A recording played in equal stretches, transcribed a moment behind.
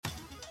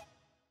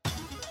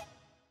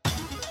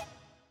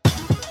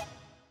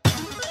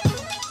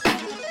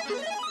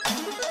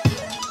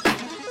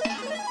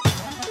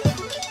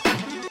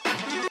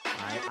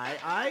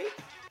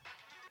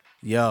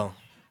Yo,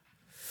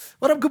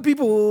 what up, good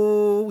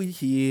people? We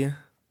here.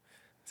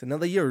 It's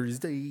another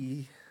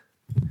Thursday.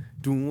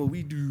 Doing what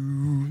we do.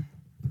 Do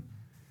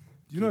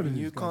you know what it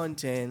New is? Guys?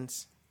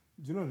 content.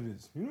 Do you know what it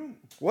is? You know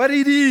What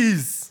it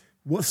is?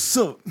 what's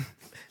up?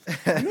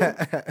 You know,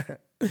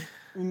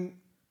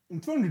 in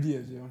 200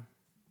 years, yeah,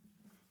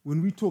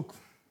 when we talk,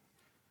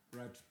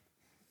 right?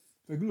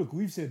 Like, look,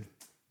 we've said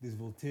there's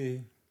Voltaire,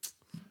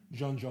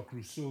 Jean-Jacques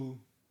Rousseau,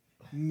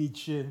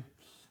 Nietzsche,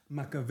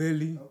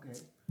 Machiavelli. Okay.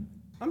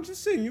 I'm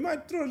just saying, you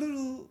might throw a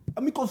little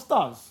amico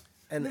stars,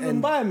 And little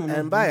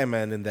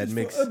environment in that just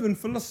mix. for urban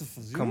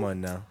philosophers. Come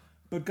on now.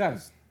 But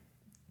guys,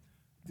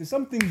 there's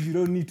some things you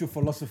don't need to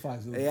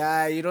philosophize over.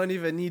 Yeah, you don't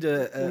even need You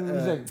know what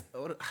I'm saying?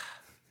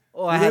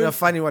 Oh, I had a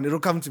funny one. It'll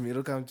come to me.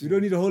 You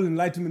don't need a whole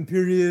enlightenment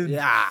period.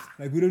 Yeah.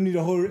 Like, we don't need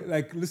a whole,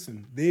 like,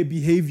 listen, their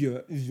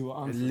behavior is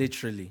your answer.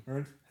 Literally.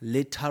 Right?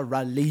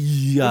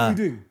 Literally. What are you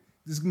doing?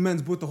 This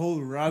man's brought the whole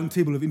round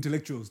table of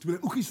intellectuals to be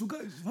like, okay, so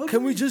guys,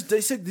 Can we just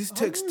dissect this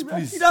text,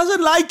 please? He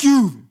doesn't like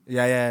you.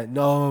 Yeah.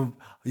 No.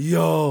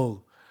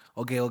 Yo.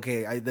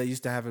 Okay. That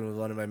used to happen with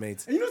one of my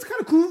mates. And you know it's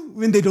kind of cool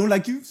when they don't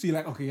like you. So you're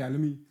like, okay, yeah, let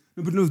me.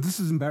 No, but no, this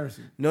is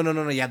embarrassing.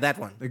 No. Yeah, that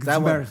one. Like, it's that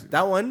embarrassing.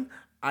 That one,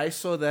 I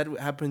saw that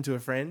happen to a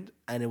friend,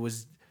 and it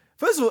was,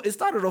 first of all, it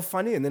started off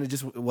funny, and then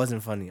it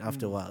wasn't funny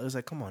after a while. It was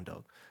like, come on,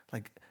 dog.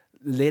 Like,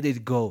 let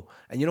it go.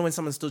 And you know when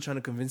someone's still trying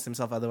to convince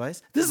themselves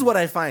otherwise? This is what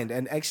I find,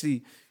 and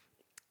actually,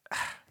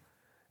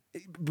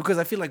 because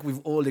I feel like we've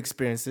all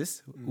experienced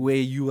this, where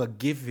you are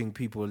giving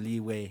people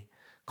leeway,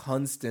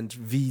 constant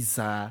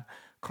visa,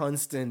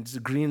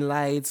 constant green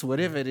lights,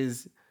 whatever it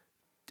is,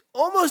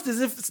 almost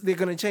as if they're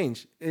going to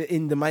change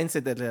in the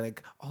mindset that they're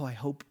like, oh, I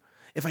hope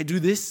if I do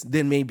this,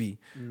 then maybe,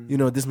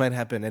 this might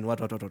happen and what.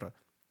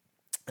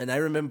 And I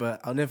remember,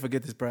 I'll never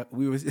forget this, bro.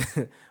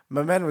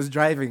 My man was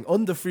driving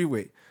on the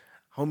freeway.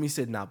 Homie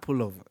said, nah,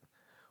 pull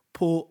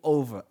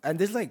over. And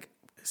there's like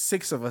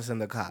 6 of us in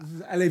the car. This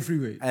is LA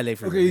freeway. LA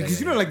freeway. Okay,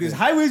 because like there's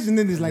highways and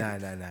then there's like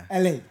Nah.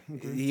 LA.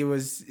 Okay. He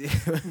was...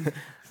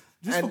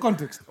 Just for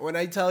context. When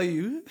I tell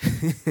you,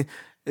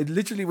 it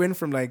literally went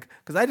from like...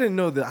 Because I didn't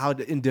know how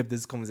in-depth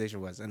this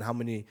conversation was and how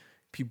many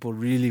people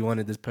really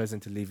wanted this person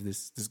to leave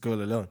this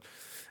girl alone.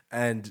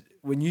 And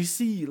when you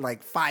see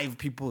like 5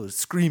 people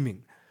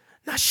screaming,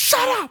 now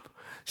shut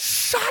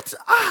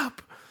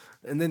up!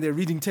 And then they're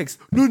reading text.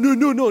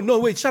 No,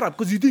 wait, shut up.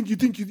 Because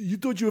you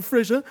thought you were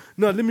fresh, huh?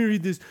 No, let me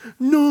read this.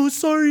 No,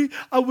 sorry,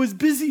 I was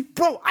busy.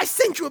 Bro, I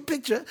sent you a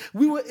picture.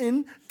 We were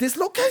in this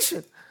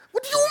location.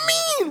 What do you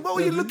mean? What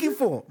were you looking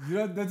for? You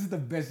know, that's the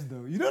best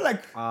though. You know,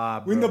 like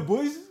Bro. when the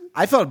boys...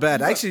 I felt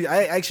bad. I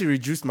actually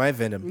reduced my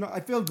venom. You know, I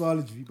failed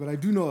biology, but I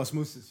do know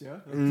osmosis, yeah?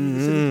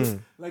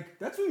 Like,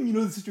 that's when you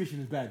know the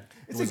situation is bad.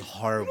 It was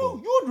horrible.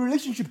 You know, your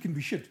relationship can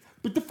be shit.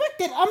 But the fact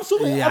that I'm so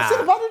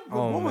upset about it,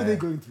 what were they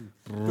going through?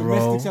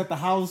 Domestics at the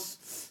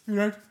house,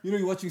 right?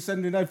 You're watching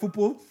Sunday Night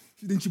Football,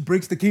 then she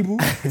breaks the cable.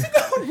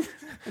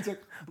 It's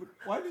like, but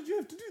why did you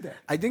have to do that?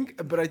 I think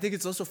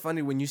it's also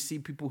funny when you see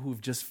people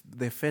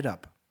they're fed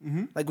up.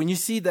 Like when you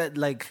see that,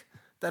 like,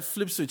 that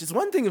flip switch. It's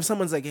one thing if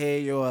someone's like, hey,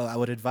 yo, I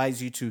would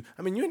advise you to...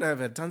 I mean, you and I have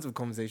had tons of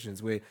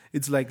conversations where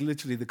it's like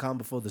literally the calm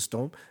before the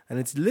storm. And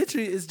it's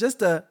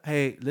just a,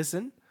 hey,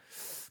 listen,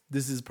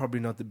 this is probably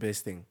not the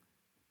best thing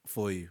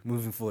for you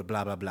moving forward,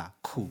 blah, blah, blah.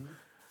 Cool.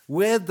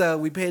 Whether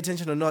we pay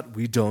attention or not,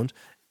 we don't.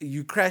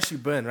 You crash, you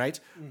burn, right?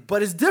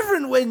 But it's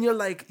different when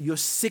you're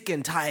sick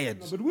and tired.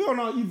 No, but we're on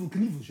our evil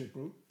Knievel shit,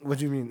 bro. What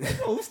do you mean?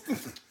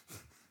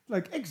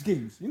 Like X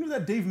Games. You know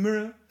that Dave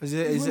Mirror?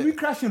 Is when we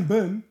crash and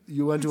burn,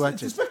 you want to watch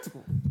it's it? a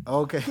spectacle.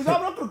 Okay. Because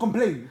I'm not going to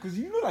complain. Because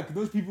you know, like,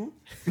 those people...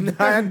 No,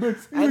 I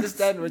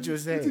understand what you're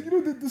saying. You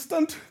know, the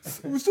stunt,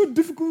 it was so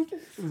difficult.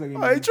 It was like...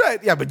 I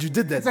tried. Yeah, but you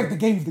did that. It's like the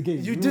game.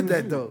 You did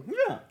that, though.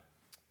 Yeah.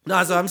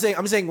 No, so I'm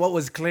saying what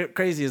was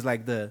crazy is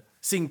like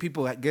seeing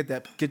people get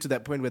to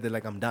that point where they're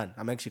like, I'm done.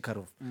 I'm actually cut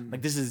off.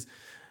 Like, this is...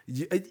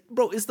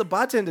 Bro, it's the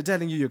bartender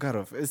telling you you're cut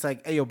off. It's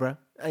like, hey, yo, bro,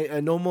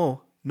 no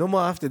more. No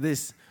more after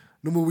this.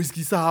 No more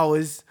whiskey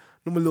sours.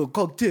 No more little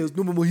cocktails.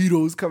 No more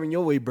mojitos coming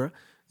your way, bro.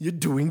 You're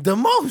doing the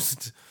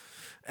most.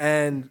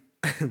 And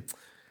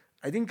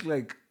I think,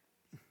 like,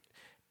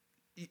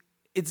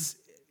 it's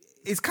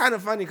kind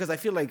of funny because I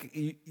feel like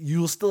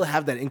you'll still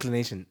have that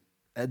inclination,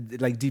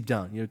 like, deep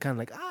down. You're kind of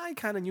like, I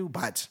kind of knew,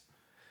 but...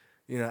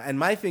 and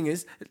my thing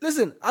is,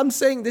 listen, I'm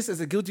saying this as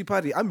a guilty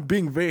party. I'm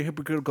being very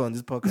hypocritical on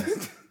this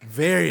podcast.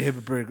 Very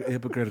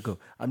hypocritical.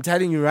 I'm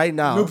telling you right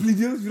now. No plea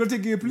deals? You're not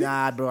taking a plea?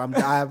 Nah, bro,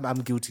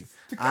 I'm guilty.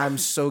 I'm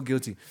so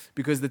guilty.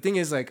 Because the thing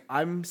is, like,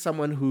 I'm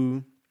someone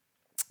who,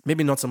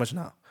 maybe not so much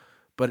now,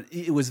 but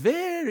it was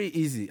very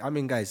easy. I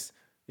mean, guys,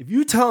 if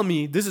you tell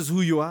me this is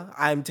who you are,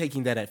 I'm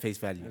taking that at face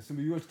value. Yeah,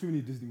 you watch too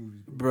many Disney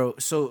movies. Bro,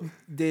 so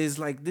there's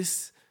like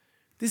this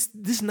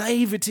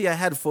naivety I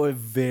had for a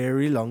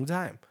very long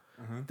time.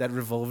 That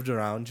revolved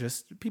around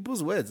just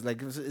people's words.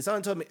 Like, if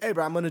someone told me, hey,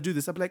 bro, I'm going to do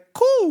this, I'd be like,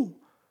 cool.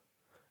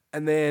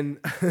 And then,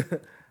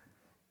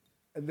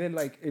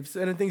 like, if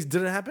certain things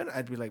didn't happen,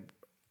 I'd be like...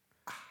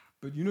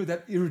 But you know,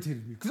 that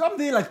irritated me. Because I'm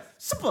there like,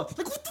 super.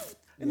 Like, what the...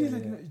 And he's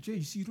like, "No, Jay,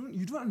 you see,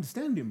 you don't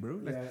understand him, bro.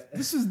 Like,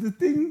 this is the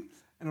thing."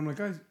 And I'm like,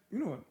 guys, you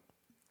know what?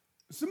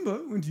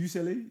 Simba went to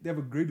UCLA. They have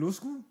a great law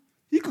school.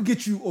 He could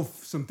get you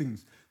off some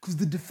things. Because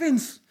the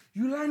defense,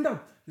 you lined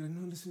up. You're like,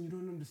 no, listen, you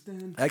don't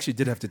understand. I actually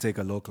did have to take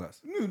a law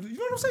class. No, you know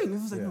what I'm saying? It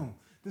was like, no,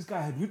 this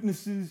guy had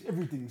witnesses,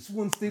 everything,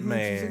 sworn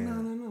statements. He's like,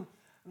 no.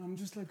 And I'm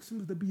just like,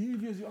 Simba, the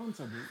behavior is your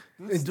answer,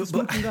 bro. That's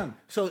smoking gun.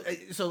 So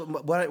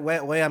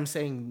why I'm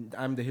saying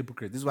I'm the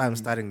hypocrite, this is why I'm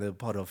starting the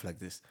pod off like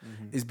this,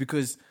 is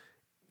because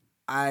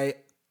I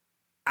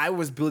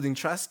was building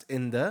trust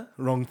in the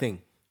wrong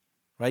thing,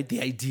 right?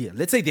 The idea.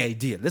 Let's say the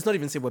idea. Let's not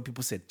even say what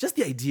people said. Just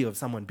the idea of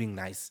someone being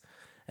nice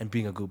and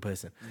being a good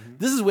person.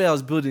 This is where I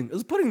was putting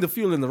the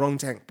fuel in the wrong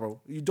tank,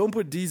 bro. You don't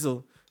put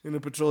diesel in a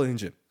petrol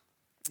engine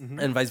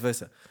and vice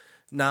versa.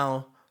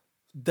 Now,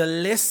 the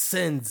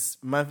lessons,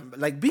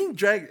 like being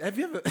dragged. Have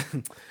you ever?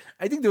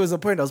 I think there was a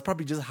point I was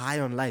probably just high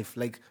on life.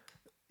 Like,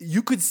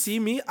 you could see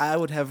me, I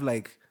would have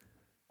like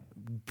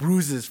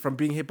bruises from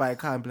being hit by a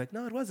car and be like,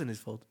 no, it wasn't his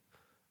fault.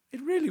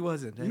 It really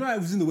wasn't. Eh? You know, I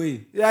was in the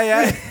way.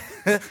 Yeah.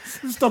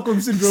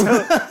 Stockholm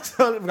syndrome.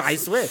 So, I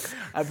swear,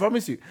 I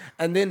promise you.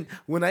 And then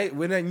when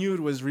I knew it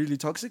was really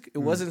toxic, it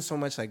wasn't so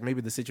much like maybe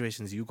the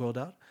situations you called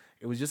out.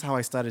 It was just how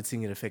I started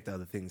seeing it affect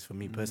other things for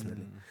me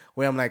personally.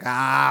 Where I'm like,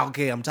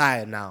 okay, I'm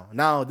tired now.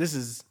 Now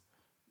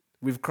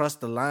we've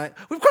crossed the line.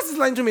 We've crossed this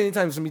line too many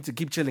times for me to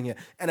keep chilling here.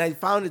 And I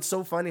found it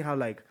so funny how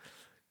like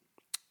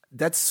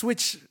that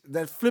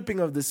flipping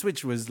of the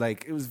switch was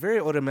like, it was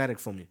very automatic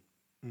for me.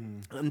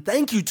 And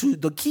thank you to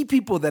the key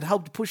people that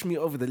helped push me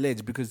over the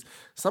ledge, because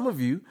some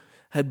of you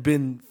had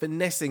been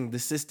finessing the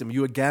system.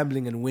 You were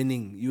gambling and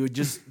winning.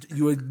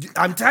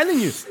 I'm telling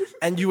you.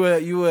 And you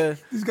were.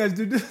 These guys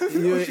did.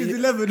 She's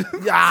 11.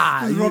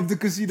 Yeah. You robbed the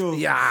casino.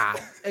 Yeah.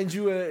 And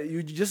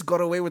you just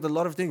got away with a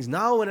lot of things.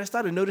 Now, when I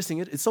started noticing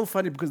it, it's so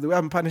funny because the way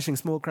I'm punishing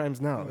small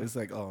crimes now, it's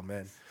like, oh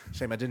man,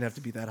 shame I didn't have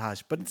to be that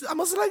harsh. But I'm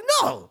also like,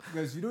 no.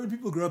 Guys, you know when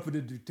people grow up in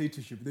a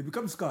dictatorship, they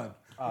become scarred.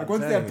 Like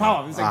once they have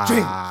power, it's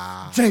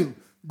like jail.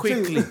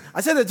 Quickly.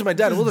 I said that to my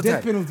dad all the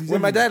time.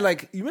 When my dad,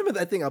 like, you remember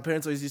that thing our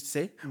parents always used to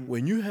say?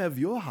 When you have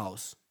your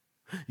house,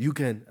 you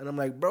can. And I'm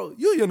like, bro,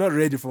 you're not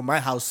ready for my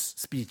house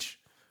speech.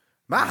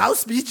 My house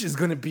speech is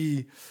going to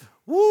be,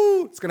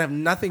 it's going to have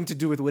nothing to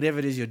do with whatever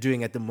it is you're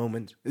doing at the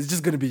moment. It's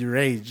just going to be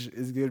rage.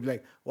 It's going to be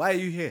like, why are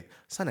you here?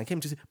 Son, I came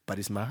to see, but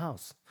it's my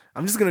house.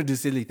 I'm just going to do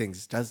silly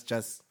things.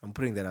 Just, I'm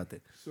putting that out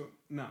there. So,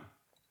 now,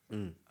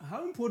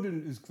 how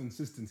important is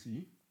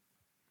consistency,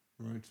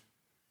 right,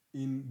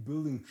 in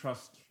building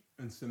trust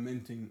and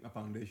cementing a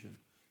foundation?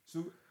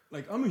 So,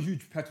 like, I'm a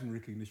huge pattern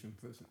recognition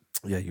person.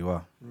 Yeah, you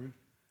are. Right?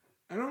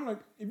 And I'm like,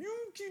 if you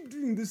keep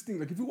doing this thing,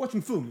 like if you're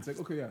watching film, it's like,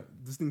 okay, yeah,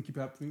 this thing keeps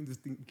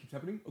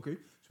happening, okay,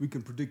 so we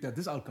can predict that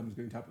this outcome is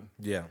going to happen.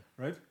 Yeah.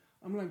 Right?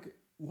 I'm like,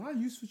 why are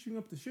you switching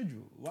up the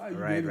schedule? Why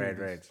are you doing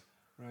this?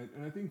 Right?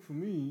 And I think for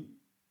me,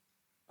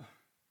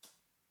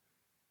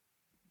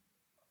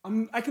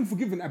 I can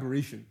forgive an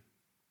aberration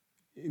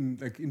in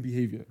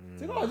behavior.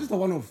 It's like, just a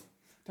one-off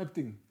type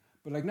thing.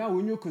 But like now,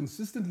 when you're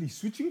consistently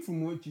switching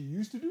from what you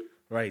used to do,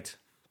 right?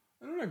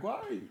 And I'm like,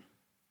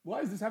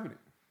 why is this happening?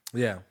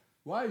 Yeah.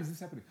 Why is this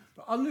happening?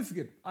 But I'll never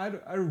forget. I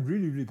had a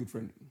really, really good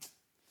friend.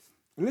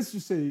 And let's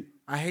just say,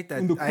 I hate that.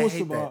 In the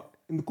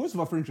course of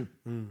our friendship,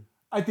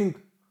 I think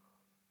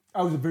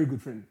I was a very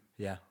good friend.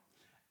 Yeah.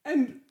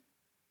 And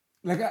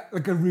like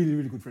a really,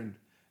 really good friend.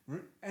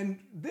 Right? And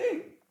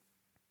then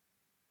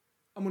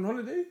I'm on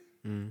holiday.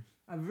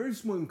 I have a very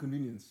small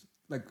inconvenience.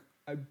 Like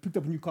I picked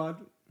up a new card,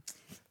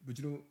 but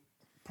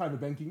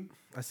private banking.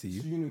 I see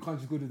you. So you can't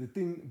just go to the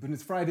thing. But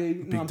it's Friday.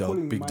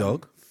 Big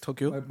dog.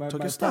 Tokyo. My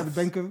private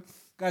banker.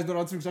 Guy's not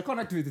answering, so I can't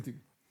activate the thing.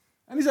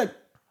 And he's like,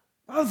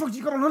 how the fuck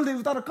you got on holiday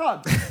without a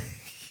card?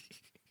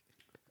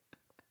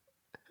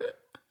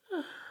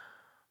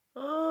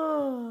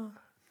 I'm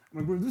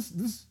like, bro,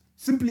 this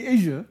Simply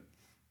Asia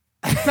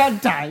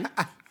tag tie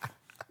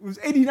was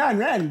 89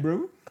 Rand,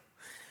 bro.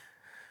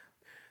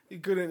 You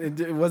couldn't,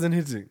 it wasn't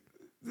hitting.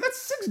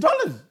 That's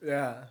 $6.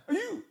 Yeah. Are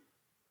you?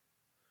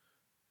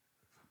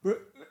 Bro,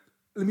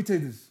 let me tell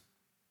you this.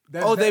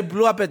 They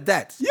blew up at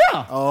that?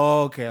 Yeah.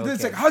 Oh, okay.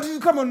 It's like, how did you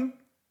come on?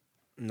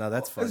 No,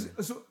 that's funny.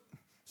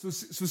 So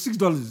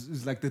 $6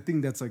 is like the thing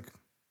that's like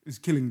is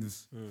killing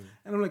this.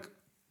 And I'm like,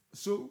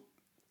 so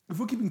if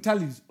we're keeping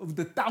tallies of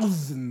the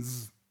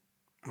thousands,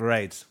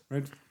 right?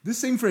 This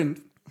same friend,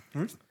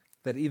 right?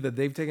 That either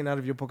they've taken out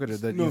of your pocket or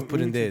that you've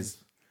put in theirs.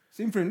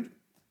 Same friend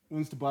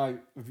wants to buy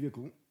a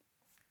vehicle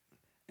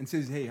and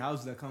says, "Hey,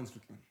 how's the accounts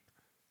looking?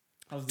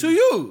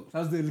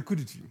 How's the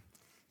liquidity?"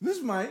 This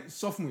is my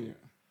sophomore year,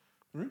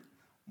 right?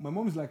 My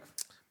mom is like,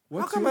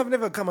 how come I've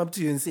never come up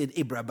to you and said,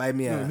 "Hey, bro, buy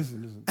me a..." No,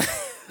 listen.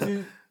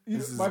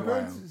 My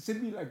parents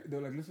sent me like, they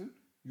were like, listen,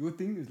 your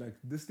thing is like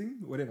this thing,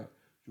 whatever.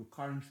 Your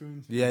car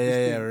insurance.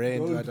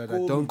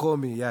 Rent. Don't call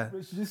me, yeah.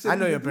 I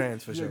know your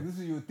parents for sure. Like, this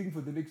is your thing for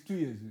the next 2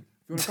 years. If you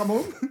want to come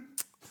home,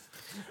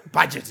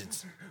 budget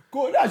it.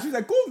 Go. Yeah, she's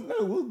like, cool.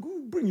 No,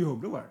 we'll bring you home.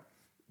 Don't worry.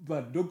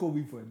 But don't call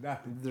me for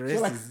that. The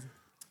rest is...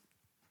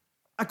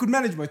 I could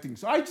manage my things.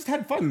 So I just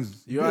had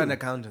funds. You're an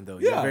accountant, though.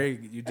 Yeah.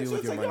 You deal so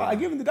with your money. I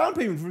gave him the down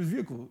payment for his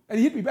vehicle. And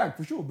he hit me back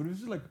for sure. But it was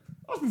just like,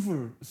 asked me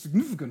for a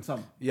significant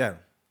sum. Yeah.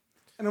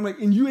 And I'm like,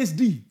 in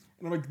USD.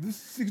 And I'm like,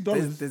 this is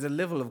 $6. There's a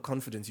level of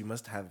confidence you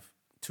must have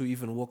to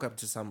even walk up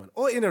to someone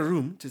or in a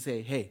room to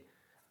say, hey,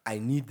 I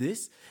need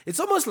this. It's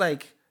almost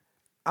like,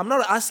 I'm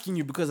not asking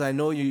you because I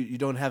know you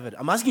don't have it.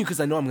 I'm asking you because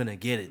I know I'm going to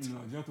get it.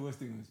 No, you know what the worst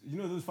thing is?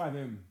 You know those 5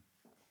 a.m.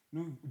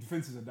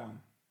 Defenses are down.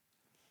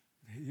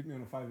 He hit me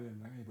on a 5 a.m.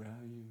 Like, hey, bro,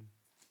 how are you?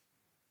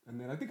 And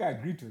then I think I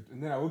agreed to it.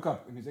 And then I woke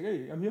up and he's like,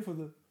 hey, I'm here for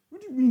the...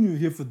 What do you mean you're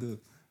here for the...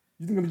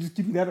 You think I'm just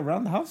keeping that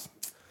around the house?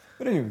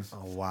 But anyways.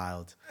 Oh,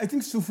 wild. I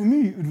think so for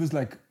me, it was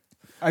like...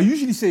 I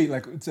usually say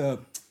like it's a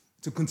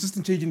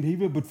consistent change in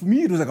behavior, but for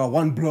me, it was like a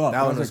one blow up.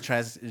 That one was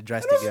like,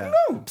 drastic, yeah.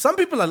 No. Some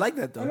people are like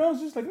that, though. And I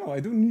was just like, no, I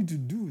don't need to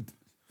do it.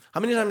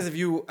 How many times have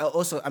you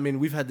also... I mean,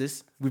 we've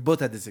both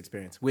had this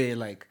experience where,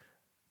 like,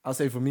 I'll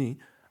say for me...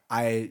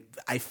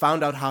 I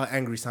found out how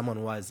angry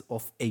someone was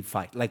off a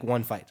fight, like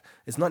one fight.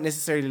 It's not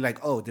necessarily like,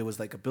 oh, there was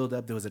like a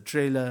build-up, there was a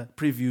trailer,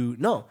 preview.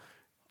 No,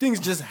 things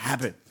just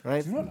happen,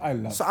 right? You know what I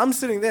love? So I'm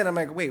sitting there and I'm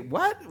like, wait,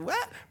 what?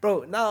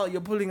 Bro, now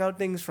you're pulling out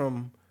things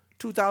from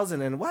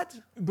 2000 and what?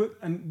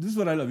 And this is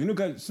what I love. You know,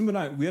 guys, Simba and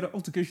I, we had an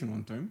altercation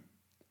one time,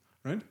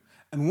 right?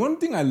 And one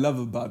thing I love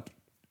about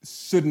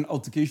certain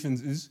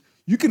altercations is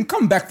you can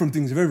come back from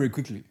things very, very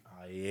quickly.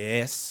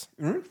 Yes.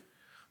 Right?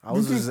 I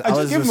was just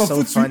just gave him a so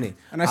foot funny. sweep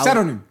and I sat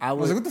on him. I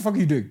was like, what the fuck are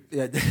you doing?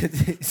 Yeah.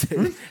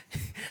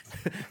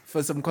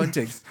 For some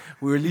context,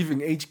 we were leaving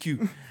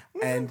HQ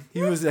and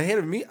he was ahead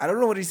of me. I don't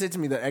know what he said to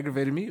me that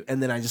aggravated me.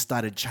 And then I just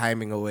started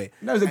chiming away.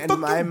 And I was like, and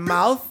my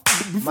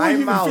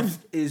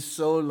mouth is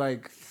so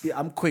like, yeah,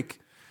 I'm quick.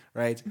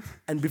 Right?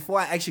 And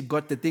before I actually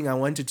got the thing I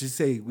wanted to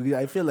say,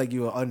 I feel like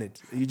you were on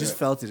it. You just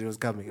felt it was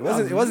coming. It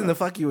wasn't the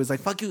fuck you. It was like,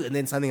 fuck you. And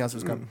then something else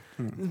was coming.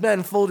 This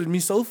man folded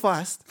me so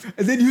fast.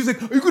 And then he was like,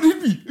 oh, you could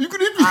hit me. You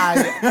could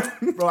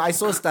hit me. Bro, I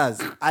saw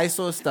stars.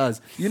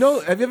 You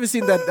know, have you ever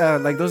seen that,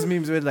 like those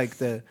memes where like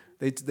they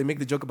make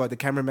the joke about the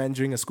cameraman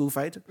during a school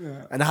fight?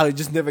 Yeah. And how it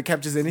just never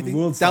captures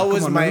anything? That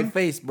was my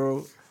face,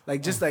 bro.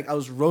 Like, just like I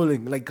was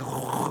rolling. Like,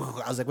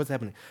 I was like, what's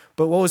happening?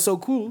 But what was so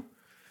cool...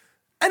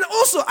 And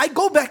also, I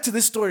go back to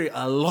this story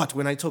a lot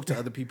when I talk to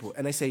other people.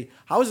 And I say,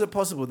 how is it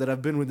possible that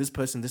I've been with this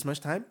person this much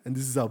time? And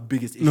this is our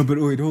biggest issue. No, but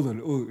wait, hold on.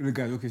 Oh,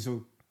 guys, okay,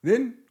 so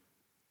then,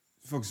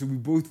 so we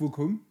both walk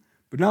home.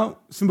 But now,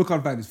 Simba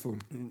can't find his phone.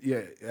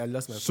 Yeah, I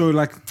lost my phone. So,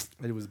 like...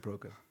 It was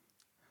broken.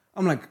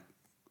 I'm like,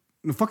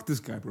 no, fuck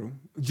this guy, bro.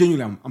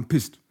 Genuinely, I'm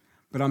pissed.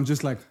 But I'm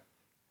just like,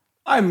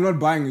 I'm not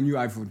buying a new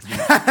iPhone today.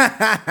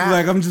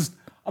 Like,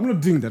 I'm not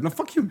doing that. No,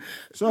 fuck you.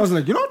 So I was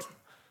like, you know what?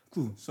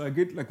 Cool. So I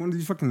get like one of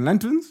these fucking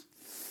lanterns.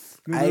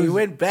 I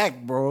went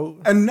back, bro.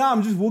 And now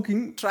I'm just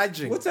walking.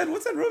 Trudging. What's that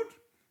road?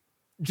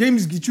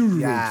 James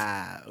Gichuru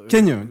yeah, Road.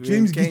 Kenya.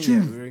 James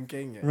Gichuru. We're in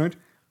Kenya. Right?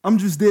 I'm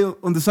just there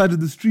on the side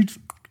of the street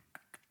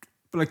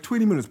for like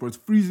 20 minutes, bro. It's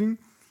freezing.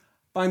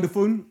 Find the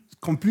phone. It's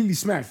completely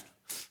smashed.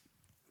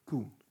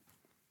 Cool.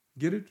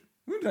 Get it?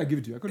 When did I give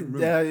it to you? I couldn't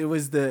remember. Yeah, it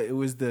was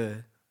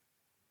the...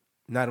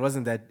 No, it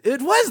wasn't that.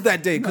 It was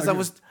that day because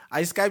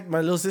I Skyped my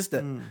little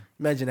sister.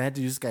 Imagine I had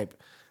to use Skype.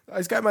 I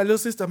Skyped my little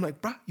sister. I'm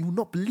like, bruh, you will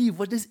not believe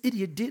what this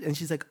idiot did. And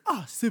she's like,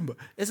 Simba.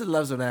 Esther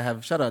loves when I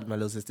have, shout out my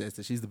little sister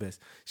Esther. She's the best.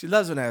 She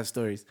loves when I have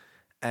stories.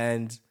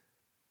 And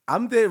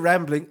I'm there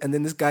rambling. And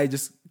then this guy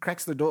just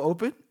cracks the door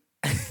open.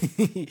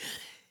 he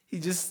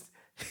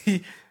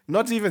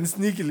not even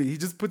sneakily, he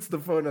just puts the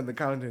phone on the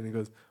counter and he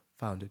goes,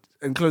 found it.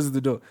 And closes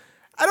the door.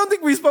 I don't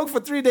think we spoke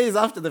for 3 days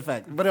after the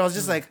fact. But I was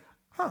just like,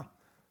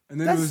 And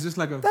then it was just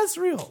like that's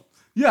real.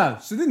 Yeah,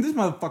 so then this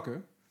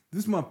motherfucker,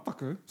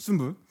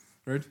 Simba,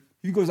 right?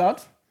 He goes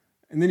out,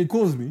 and then he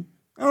calls me.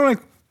 And I'm like,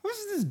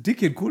 what's this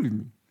dickhead calling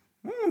me?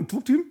 I don't want to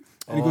talk to him.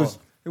 And he goes,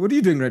 hey, what are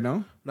you doing right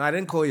now? No, I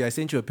didn't call you. I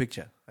sent you a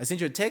picture. I sent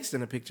you a text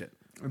and a picture.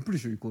 I'm pretty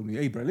sure you called me.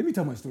 Hey, bro, let me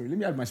tell my story. Let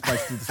me add my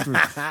spice to the story.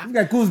 This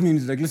guy calls me and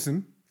he's like,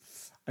 listen,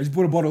 I just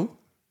bought a bottle.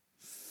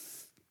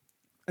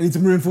 I need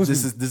some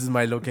reinforcements. This is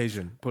my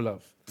location. Pull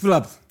up. Pull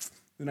up.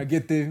 Then I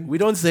get there. We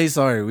don't say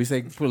sorry. We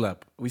say pull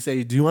up. We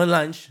say, do you want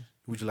lunch?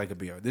 Would you like a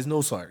beer? There's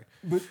no sorry.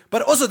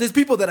 But also, there's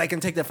people that I can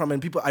take that from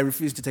and people I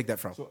refuse to take that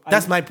from. So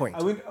that's my point.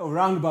 I went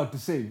around about to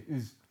say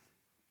is,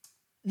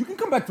 you can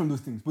come back from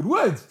those things. But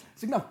words,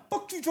 it's like, now,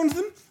 fuck you,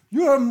 Jonathan.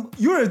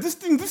 You're this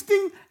thing,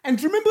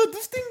 and remember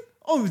this thing?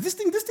 Oh, this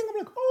thing. I'm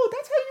like, oh,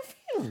 that's how you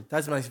feel.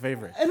 That's my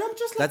favorite. And I'm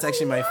just like, that's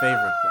actually my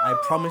favorite. I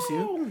promise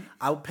you,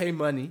 I'll pay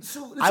money.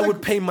 So I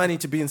would pay money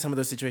to be in some of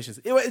those situations.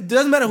 It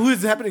doesn't matter who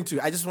it's happening to.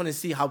 I just want to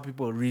see how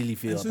people really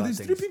feel about things.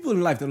 So there's 3 people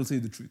in life that will say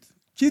the truth.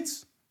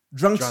 Kids,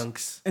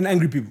 drunks. And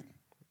angry people.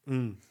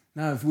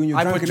 Now, when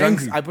you're drunk and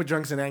angry. I put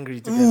drunks and angry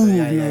together.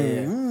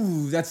 Yeah.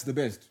 Ooh, that's the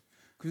best.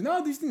 Because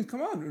now these things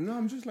come out. And now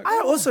I'm just like... I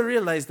also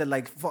realized that,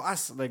 like, for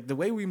us, like, the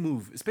way we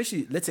move,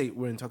 especially, let's say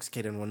we're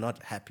intoxicated and we're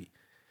not happy,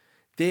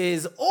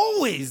 there's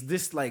always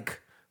this, like,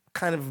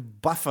 kind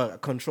of buffer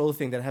control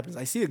thing that happens.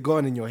 I see it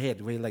going in your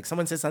head where, like,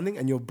 someone says something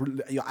and your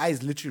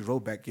eyes literally roll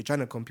back. You're trying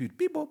to compute.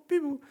 People.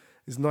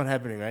 It's not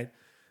happening, right?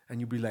 and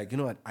you'll be like, you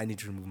know what, I need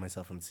to remove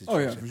myself from the Oh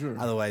situation. yeah, for sure.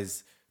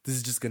 Otherwise, this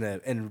is just gonna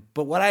end.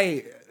 But what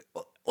I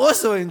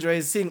also enjoy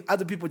is seeing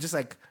other people just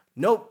like,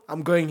 nope,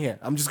 I'm going here.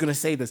 I'm just gonna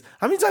say this.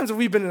 How many times have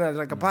we been in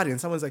like a party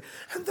and someone's like,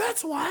 and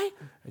that's why?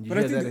 And you But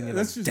I hear that think and you're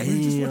that's like, just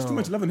we just watch too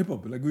much Love and Hip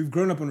Hop. Like we've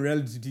grown up on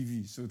reality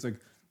TV, so it's like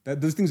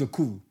that. Those things are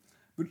cool.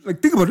 But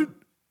like think about it.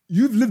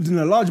 You've lived in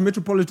a large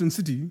metropolitan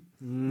city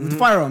with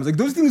firearms. Like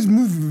those things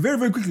move very,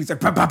 very quickly. It's like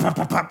pop, pop, pop,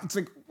 pop, pop. It's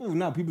like, oh,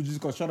 now people just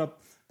got shut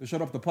up. They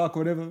shut up the park or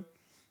whatever.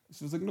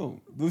 So it's like,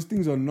 no, those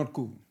things are not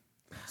cool.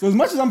 So as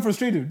much as I'm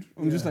frustrated,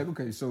 I'm just like,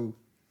 okay, so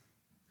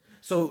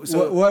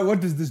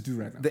what does this do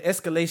right now? The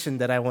escalation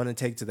that I want to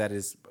take to that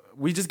is,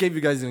 we just gave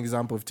you guys an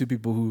example of two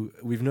people who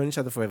we've known each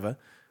other forever.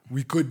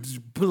 We could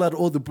pull out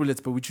all the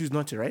bullets, but we choose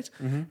not to, right?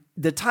 Mm-hmm.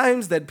 The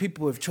times that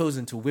people have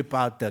chosen to whip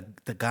out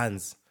the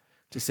guns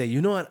to say,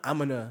 you know what, I'm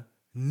going to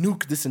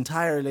nuke this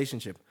entire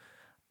relationship.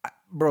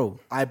 Bro,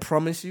 I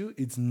promise you,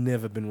 it's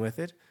never been worth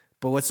it.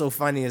 But what's so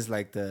funny is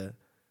like the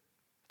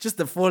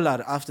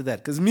fallout after that.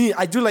 Because me,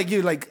 I do like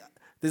you, like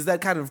there's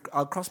that kind of,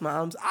 I'll cross my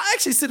arms. I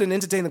actually sit and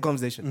entertain the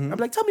conversation. Mm-hmm. I'm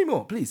like, tell me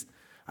more, please.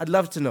 I'd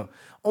love to know.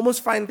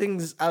 Almost find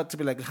things out to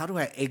be like, how do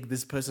I egg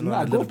this person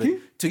on a little bit?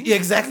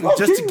 Exactly,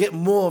 just to get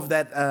more of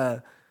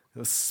that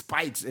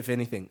spite, if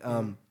anything.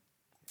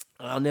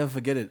 I'll never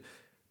forget it.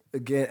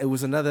 Again, it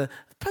was another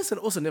person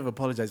also never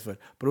apologized for it,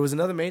 but it was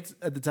another mate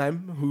at the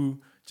time who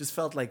just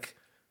felt like,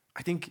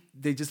 I think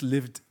they just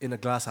lived in a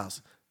glass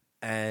house,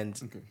 and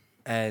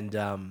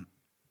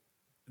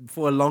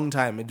for a long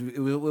time, it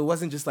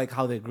wasn't just like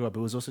how they grew up. It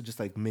was also just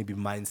like maybe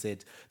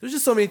mindset. There's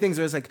just so many things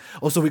where it's like,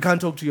 oh, so we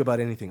can't talk to you about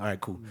anything. All right,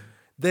 cool.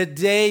 The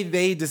day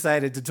they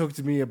decided to talk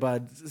to me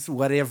about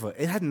whatever,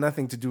 it had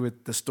nothing to do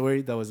with the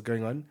story that was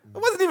going on.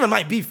 It wasn't even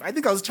my beef. I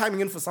think I was chiming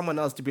in for someone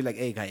else to be like,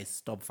 hey guys,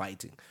 stop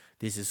fighting.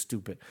 This is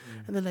stupid.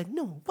 And they're like,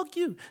 no, fuck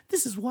you.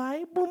 This is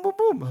why. Boom, boom,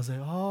 boom. I was like,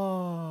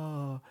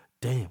 oh,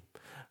 damn.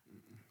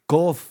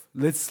 Go off.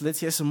 Let's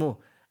hear some more.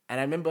 And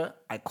I remember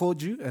I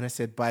called you and I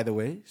said, by the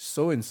way,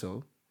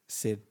 so-and-so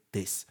said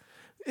this.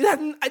 I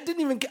didn't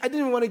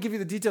even want to give you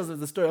the details of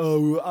the story. Oh,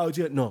 we were out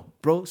here. No,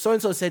 bro,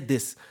 so-and-so said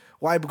this.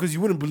 Why? Because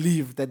you wouldn't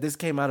believe that this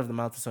came out of the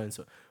mouth of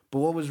so-and-so. But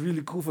what was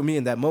really cool for me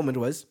in that moment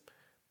was,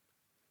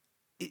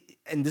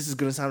 and this is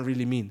going to sound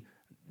really mean,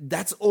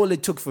 that's all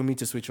it took for me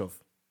to switch off.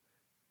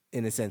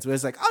 In a sense, where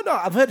it's like, oh no,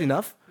 I've heard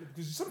enough.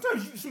 Because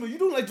sometimes you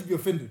don't like to be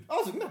offended. I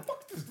was like, no,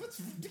 fuck this,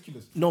 that's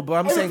ridiculous. No, but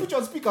I'm saying, put you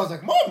on speaker. I was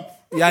like, Mom.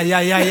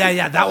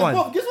 Yeah, that one.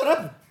 Mom, guess what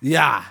happened?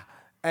 Yeah,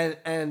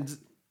 and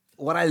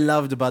what I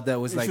loved about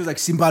that was, and like, she was like,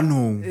 Simba,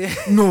 no,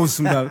 no,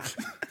 Simba.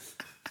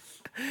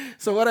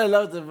 So what I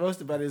loved the most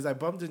about it is I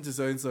bumped into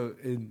so and so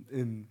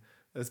in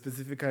a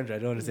specific country. I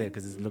don't want to say it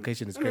because his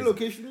location is crazy.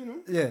 Location, you know.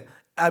 Yeah,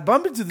 I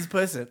bumped into this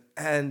person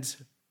and,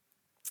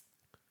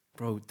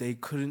 bro, they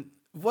couldn't.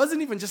 It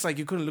wasn't even just like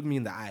you couldn't look me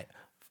in the eye.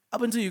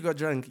 Up until you got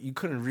drunk, you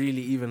couldn't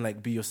really even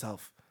like be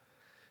yourself.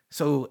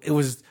 So it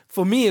was,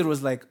 for me, it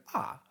was like,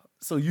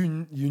 so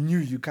you knew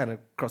you kind of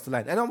crossed the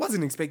line. And I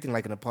wasn't expecting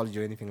like an apology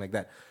or anything like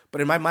that. But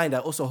in my mind, I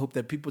also hope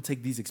that people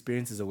take these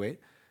experiences away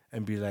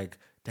and be like,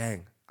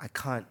 dang, I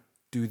can't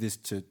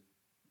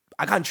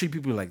treat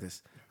people like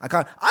this.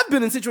 I've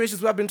been in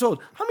situations where I've been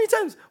told, how many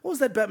times? What was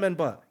that Batman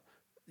bar?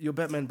 Your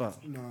Batman bar?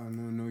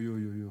 No,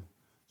 yo.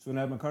 So when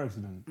I had my car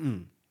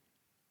accident,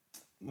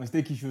 my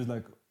stakey, she was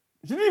like,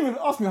 she didn't even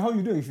ask me how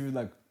you doing. She was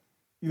like,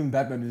 even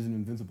Batman isn't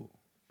invincible.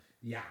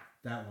 Yeah,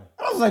 that one.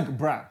 And I was like,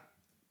 bruh,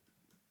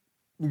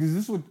 because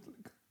this would,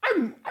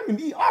 I'm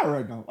in ER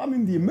right now. I'm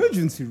in the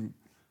emergency room.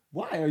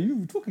 Why are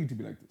you talking to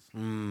me like this?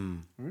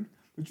 Right?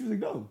 But she was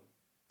like, no,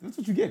 that's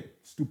what you get,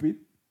 stupid.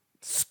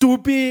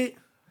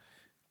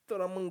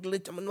 Thought I'm gonna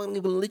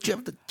let you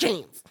have the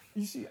chance.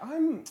 You see,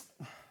 I'm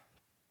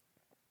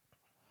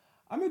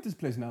at this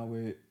place now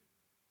where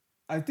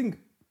I think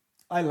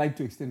I like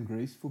to extend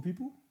grace for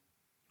people.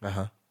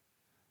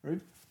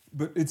 Right?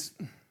 But it's,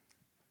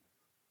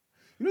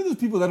 you know those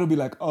people that will be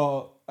like,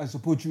 oh, I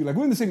support you. Like,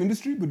 we're in the same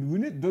industry, but we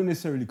don't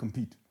necessarily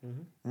compete.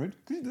 Right?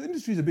 Because the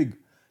industries are big.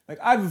 Like,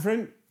 I have a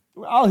friend,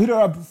 I'll hit her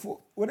up for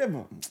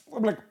whatever.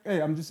 I'm like,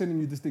 hey, I'm just sending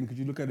you this thing. Could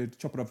you look at it,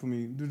 chop it up for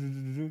me?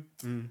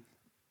 And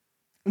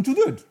she'll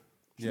do it.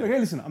 She's like, hey,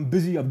 listen, I'm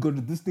busy. I've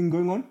got this thing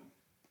going on.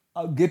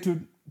 I'll get to it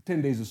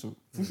 10 days or so.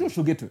 For sure,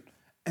 she'll get to it.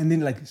 And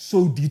then, like,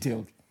 so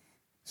detailed.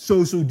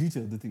 So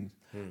detailed, the things.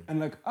 And,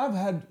 like, I've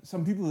had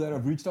some people that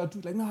I've reached out to,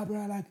 like, nah,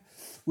 bro, like,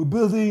 we're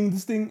building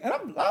this thing.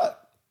 And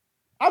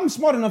I'm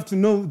smart enough to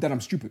know that I'm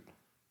stupid.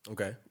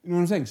 Okay. You know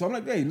what I'm saying? So I'm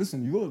like, hey,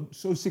 listen, you're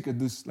so sick at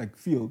this, like,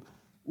 field,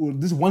 or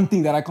this one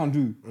thing that I can't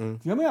do.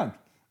 Hear me out.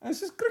 And it's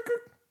just crick.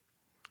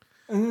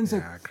 And then it's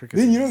like,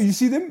 then, you know, you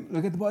see them,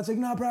 look at the bar, it's like,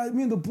 nah, bro,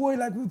 me and the boy,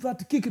 like, we're about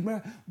to kick it,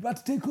 man. We're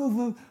about to take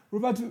over. We're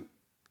about to...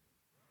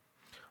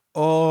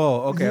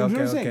 Oh, okay, you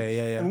know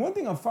okay, yeah. And one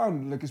thing I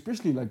found, like,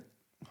 especially, like,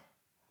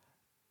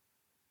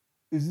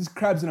 is this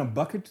crabs in a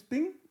bucket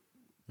thing.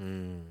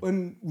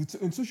 In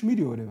social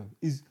media or whatever,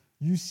 is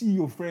you see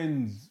your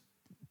friends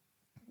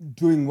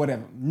doing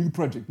whatever, new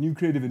project, new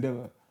creative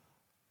endeavor.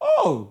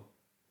 Oh,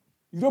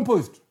 you don't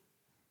post.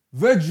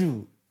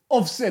 Virgil.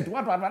 offset.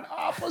 What?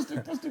 Posting.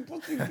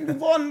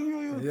 Move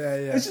on.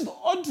 Yeah. It's just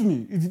odd to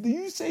me. If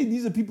you say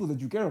these are people that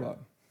you care about,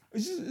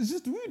 it's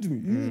just weird to me.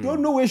 You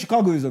don't know where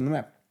Chicago is on the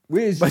map.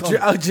 Where is Chicago? But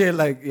you're out here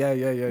like, yeah,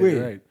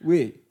 you're right.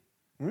 Where?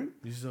 Right?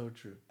 You're so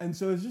true. And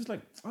so it's just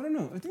like, I don't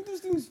know. I think those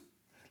things,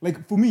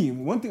 like for me,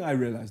 one thing I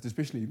realized,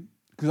 especially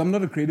because I'm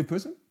not a creative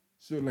person,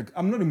 so like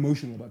I'm not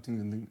emotional about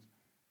things and things.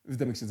 If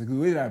that makes sense. Like the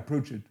way that I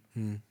approach it,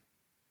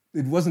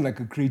 it wasn't like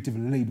a creative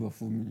labor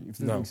for me, if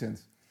that makes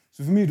sense.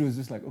 So for me, it was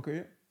just like,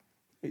 okay,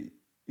 hey,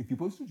 if you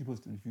post it, you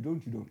post it. If you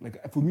don't, you don't.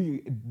 Like for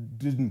me, it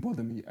didn't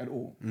bother me at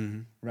all,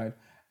 right?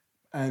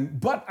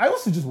 But I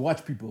also just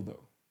watch people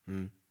though.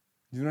 You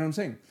know what I'm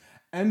saying?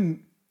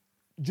 And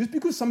just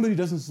because somebody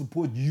doesn't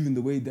support you in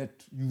the way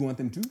that you want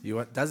them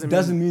to,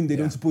 doesn't mean they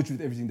don't support you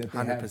with everything that they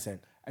 100%. Have.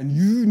 And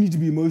you need to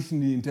be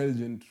emotionally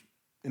intelligent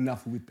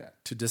enough with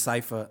that to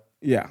decipher.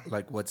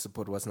 Like what's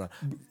support, what's not.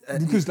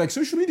 Because like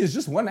social media is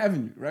just one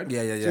avenue, right?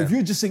 Yeah. So if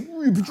you're just saying,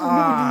 but you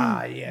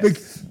yes.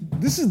 Like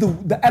this is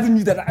the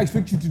avenue that I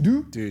expect you to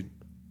do, dude.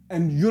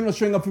 And you're not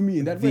showing up for me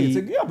in that way. It's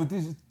like, but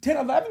there's 10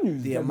 other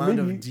avenues. The amount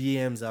of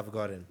DMs I've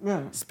gotten,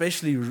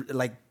 especially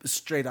like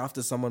straight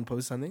after someone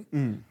posts something,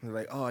 they're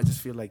like, I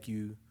just feel like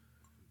you're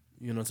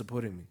not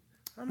supporting me.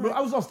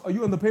 I was asked, are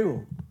you on the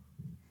payroll?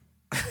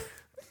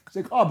 It's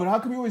like, but how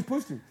come you always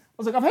posting? I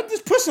was like, I've had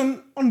this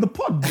person on the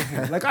pod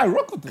before. Like, I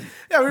rock with them.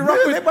 Yeah, we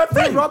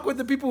rock with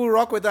the people who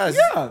rock with us.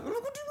 Yeah, like,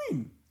 what do you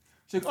mean?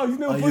 She's like, you've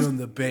never posted. Are you on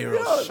the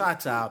payroll? Yeah.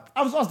 Shut up.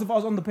 I was asked if I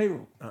was on the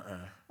payroll.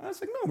 I was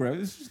like, no, bro,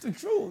 it's just a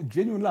true,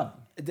 genuine love.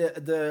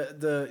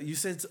 You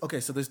said, okay,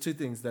 so there's two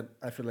things that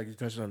I feel like you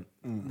touched on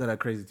that are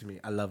crazy to me.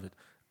 I love it.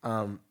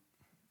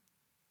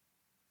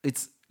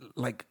 It's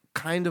like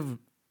kind of,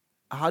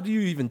 how do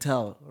you even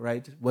tell,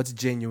 right? What's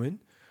genuine,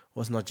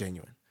 what's not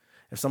genuine?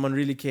 If someone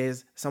really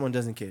cares, someone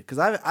doesn't care. Because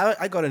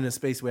I got in a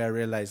space where I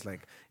realized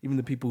like even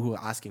the people who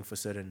are asking for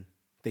certain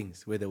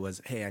things, where there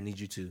was, hey, I need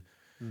you to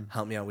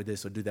help me out with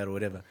this or do that or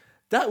whatever,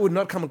 that would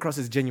not come across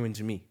as genuine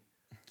to me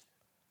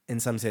in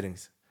some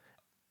settings.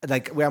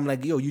 Like where I'm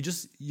like,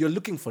 you're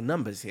looking for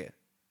numbers here,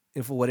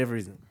 and for whatever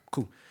reason,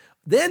 cool.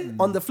 Then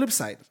on the flip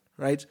side,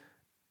 right,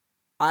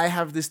 I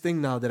have this thing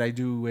now that I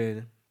do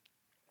where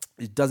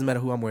it doesn't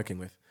matter who I'm working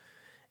with.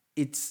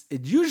 It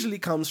usually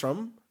comes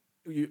from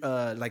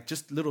like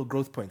just little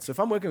growth points. So if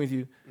I'm working with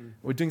you,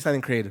 we're doing something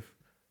creative,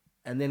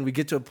 and then we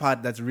get to a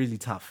part that's really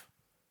tough,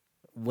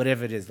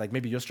 whatever it is. Like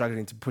maybe you're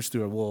struggling to push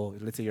through a wall.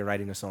 Let's say you're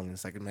writing a song, and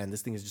it's like, man,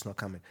 this thing is just not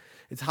coming.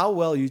 It's how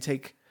well you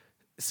take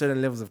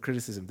certain levels of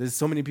criticism. There's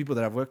so many people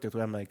that I've worked with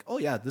where I'm like,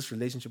 this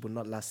relationship will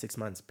not last 6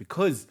 months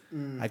because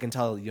I can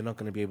tell you're not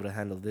going to be able to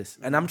handle this.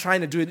 And I'm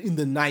trying to do it in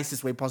the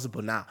nicest way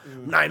possible now.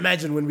 Now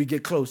imagine when we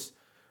get close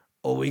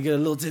or we get a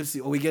little tipsy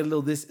or we get a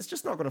little this, it's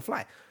just not going to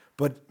fly.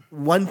 But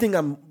one thing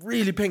I'm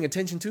really paying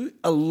attention to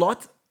a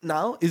lot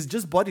now is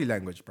just body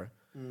language, bro.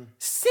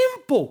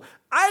 Simple.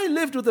 I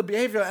lived with a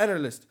behavioral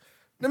analyst.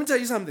 Let me tell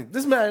you something.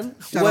 This man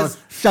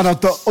Shout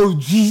out to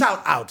OG.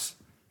 Shout out.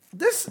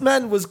 This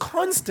man was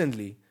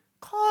constantly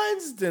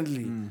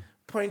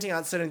pointing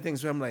out certain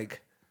things where I'm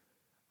like,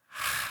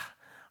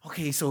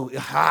 okay, so,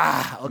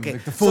 okay.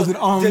 Like the folded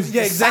arms.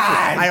 Yeah,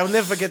 exactly. I'll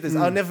never forget this.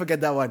 I'll never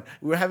forget that one.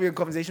 We were having a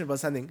conversation about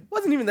something. It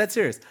wasn't even that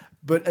serious.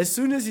 But as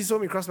soon as he saw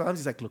me cross my arms,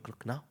 he's like,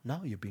 look,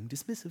 now you're being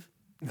dismissive.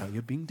 Now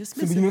you're being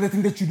dismissive. So you know that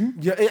thing that you do?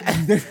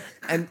 Yeah.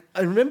 And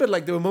I remember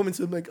like there were moments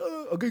where I'm like,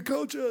 okay,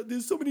 culture,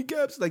 there's so many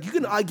gaps. Like you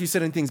can argue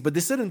certain things, but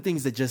there's certain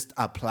things that just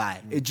apply.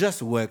 It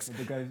just works.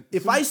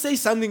 If I say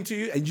something to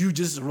you and you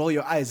just roll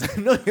your eyes, I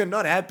know you're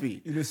not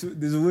happy. There's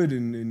a word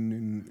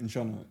in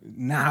Shona.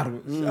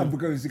 Naro.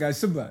 Because the guy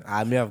Simba.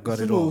 I may have got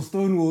it all.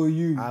 Stonewall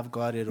you. I've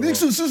got it all.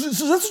 So that's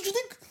what you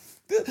think?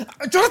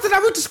 Jonathan, I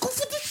went to school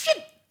for this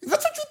shit.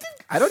 That's what you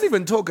think? I don't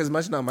even talk as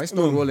much now. My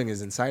stonewalling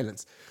is in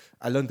silence.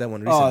 I learned that one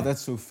recently. Oh,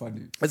 that's so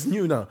funny. It's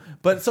new now.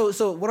 But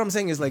so what I'm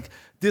saying is like,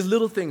 there's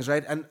little things,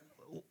 right? And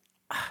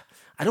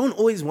I don't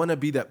always want to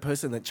be that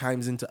person that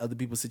chimes into other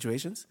people's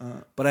situations,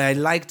 but I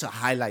like to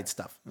highlight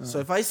stuff. So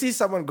if I see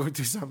someone go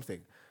through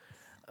something,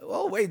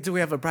 wait till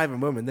we have a private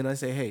moment. Then I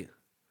say, hey,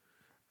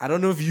 I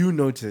don't know if you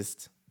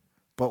noticed,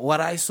 but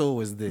what I saw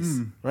was this,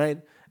 right?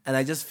 And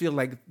I just feel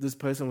like this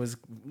person was,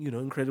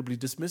 incredibly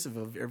dismissive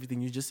of everything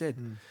you just said.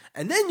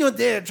 And then you're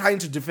there trying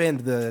to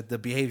defend the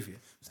behavior.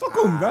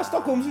 Stockholm, guys.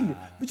 Stockholm syndrome.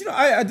 But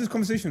I had this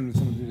conversation with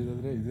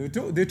someone the other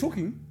day. They're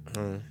talking.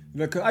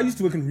 Like I used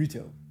to work in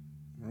retail,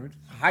 right?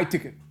 High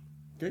ticket.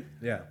 Okay.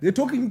 Yeah. They're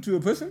talking to a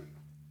person,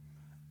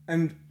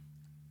 and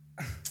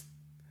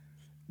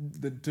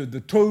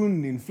the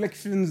tone, the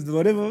inflections, the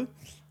whatever.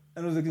 And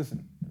I was like,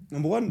 listen.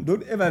 Number one,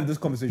 don't ever have this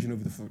conversation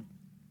over the phone.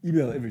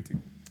 Email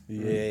everything.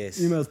 Yes.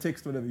 Right? Email,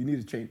 text, whatever. You need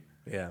a chain.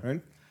 Yeah. Right.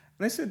 And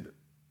I said,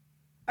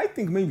 I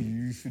think maybe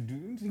you should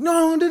do.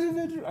 No.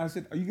 I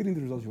said, are you getting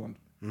the results you want?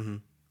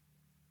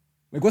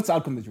 Like, what's the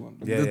outcome that you want?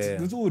 Like,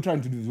 that's all we're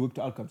trying to do is work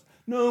to outcomes.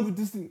 No, but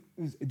this thing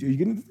is, are you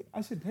getting the thing? I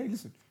said, hey,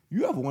 listen,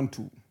 you have one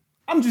tool.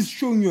 I'm just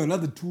showing you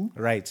another tool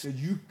that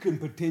you can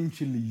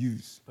potentially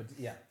use. But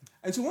yeah.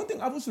 And so one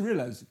thing I've also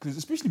realized, because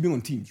especially being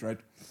on teams, right,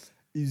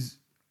 is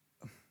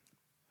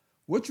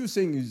what you're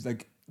saying is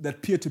like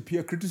that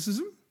peer-to-peer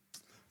criticism,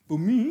 for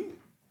me,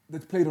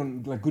 that's played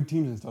on like good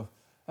teams and stuff.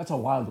 That's a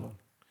wild one,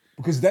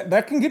 because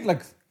that can get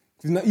like,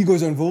 now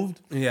egos are involved.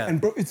 Yeah.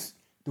 And bro, it's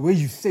the way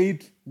you say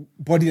it,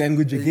 body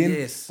language again.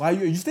 Yes. Why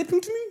are you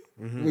stepping to me?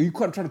 Are you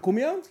trying to call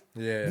me out?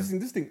 Yeah.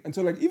 This thing. And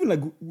so like even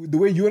like the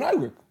way you and I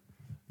work,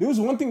 there was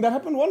one thing that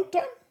happened one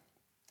time,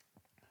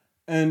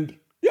 and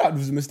yeah, it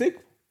was a mistake.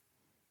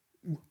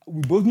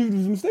 We both knew it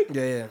was a mistake.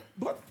 Yeah.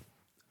 But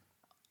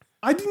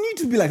I didn't need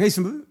to be like, hey,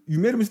 Simba, you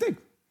made a mistake.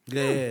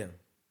 Yeah.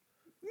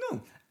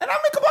 No. And I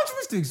make a bunch of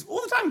mistakes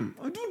all the time.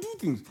 I do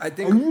things. I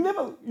think, and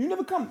you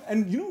never come.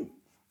 And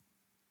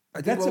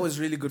I think what was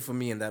really good for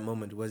me in that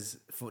moment was,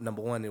 for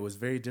number one, it was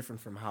very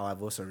different from how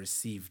I've also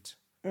received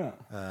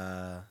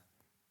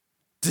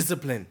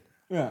discipline,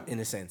 in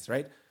a sense,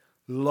 right?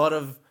 A lot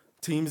of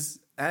teams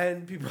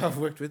and people I've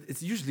worked with,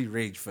 it's usually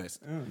rage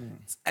first.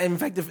 In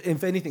fact,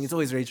 if anything, it's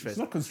always rage first. It's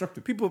not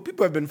constructive. People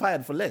have been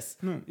fired for less,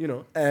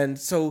 and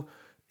so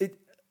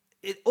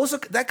it also,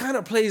 that kind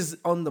of plays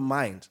on the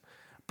mind.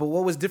 But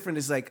what was different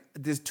is like,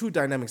 there's two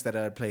dynamics that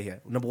are at play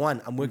here. Number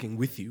one, I'm working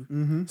with you.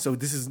 So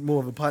this is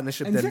more of a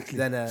partnership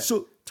than a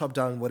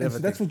top-down, whatever. So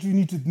that's what you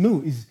need to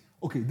know is,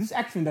 okay, this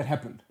action that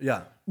happened.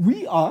 Yeah.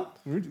 We are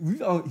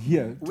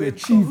here to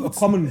achieve a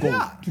common goal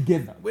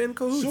together. We're in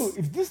cahoots. So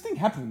if this thing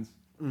happens,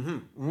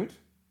 right?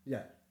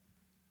 Yeah.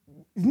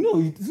 No,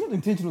 it's not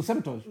intentional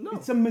sabotage. No.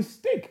 It's a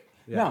mistake.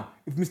 Yeah. Now,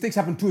 if mistakes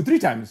happen 2 or 3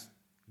 times,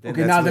 Then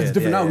okay, now that's weird.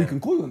 different. Yeah, now we yeah. can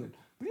call you on it.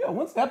 But yeah,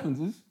 once that happens,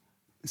 is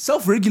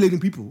self-regulating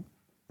people,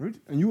 right?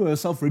 And you were a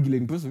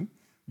self-regulating person.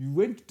 You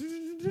went,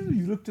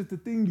 you looked at the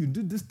thing, you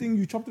did this thing,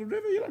 you chopped it,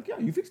 whatever. You're like, yeah,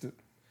 you fixed it.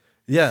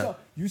 Yeah. So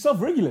you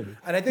self-regulated.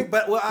 And I think,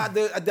 but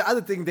the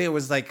other thing there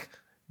was like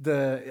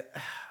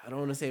I don't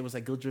want to say it was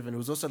like guilt-driven. It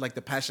was also like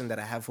the passion that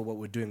I have for what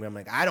we're doing, where I'm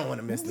like, I don't want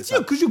to mess this up. Yeah,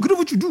 because you're good at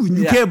what you do and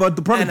you care about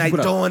the product. And I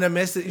don't want to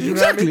mess it. You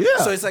Exactly, know what I mean?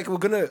 yeah. So it's like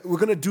we're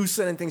gonna do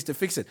certain things to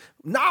fix it.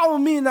 Now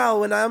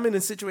when I'm in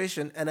a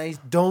situation and I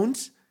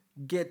don't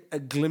get a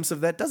glimpse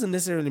of that, doesn't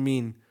necessarily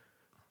mean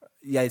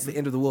it's the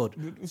end of the world.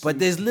 But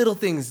there's little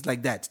things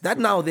like that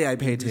now I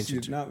pay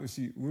attention to. Now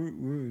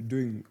we're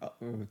doing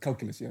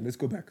calculus. Yeah, let's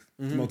go back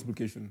to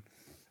multiplication.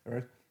 All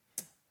right.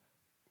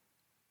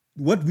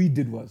 What we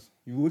did was,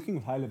 you were working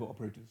with high-level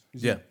operators. You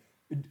see,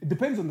 it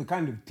depends on the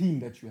kind of team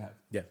that you have.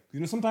 Yeah.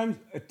 Sometimes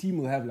a team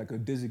will have like a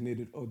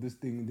designated, this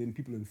thing, and then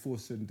people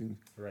enforce certain things.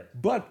 Right.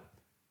 But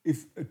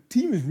if a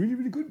team is really,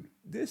 really good,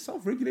 they're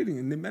self-regulating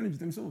and they manage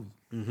themselves.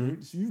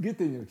 Right? So you get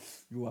there, and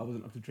you're like, I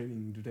wasn't up to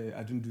training today.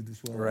 I didn't do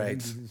this well. Right. I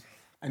didn't do this.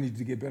 I need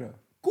to get better.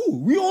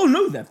 Cool. We all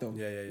know that, though.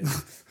 Yeah.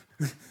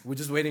 We're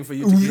just waiting for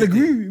you to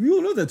we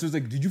all know that. So it's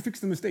like, did you fix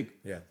the mistake?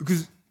 Yeah.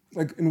 Because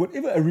like in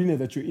whatever arena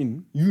that you're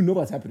in, you know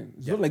what's happening.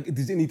 It's not like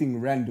there's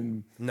anything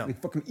random. No. Like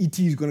fucking ET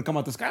is gonna come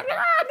out the sky.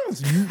 No,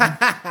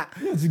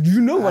 it's you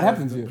know what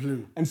happens here.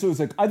 Blue. And so it's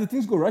like either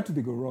things go right or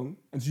they go wrong.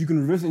 And so you can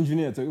reverse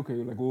engineer. It's like, okay,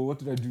 like, well, what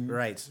did I do?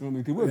 Right. To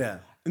make it work? Yeah.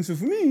 And so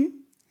for me,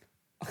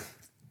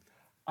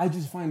 I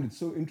just find it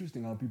so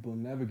interesting how people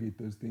navigate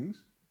those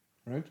things,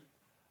 right?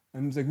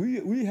 And it's like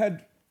we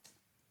had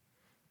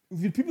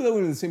people that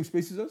were in the same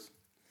space as us.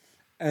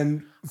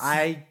 And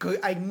I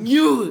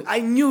knew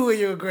where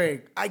you were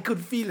going. I could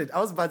feel it.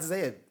 I was about to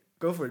say it.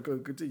 Go for it. Go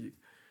continue.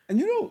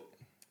 And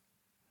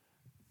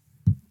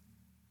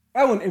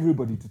I want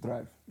everybody to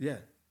thrive. Yeah.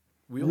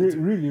 We all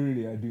do.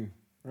 Really, I do.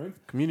 Right?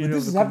 Community But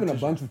this over has happened a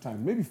competition. bunch of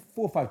times, maybe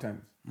 4 or 5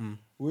 times,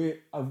 where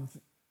I've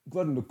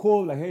gotten the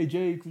call like, "Hey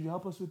Jay, could you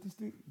help us with this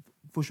thing?"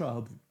 For sure, I'll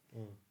help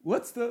you.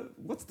 What's the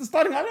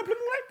starting lineup looking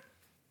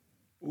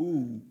like?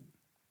 Ooh.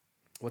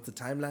 What's the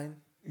timeline?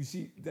 You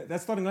see,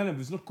 that starting lineup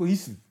is not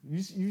cohesive.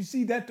 You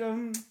see that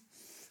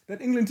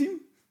England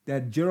team? They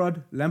had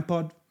Gerrard,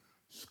 Lampard,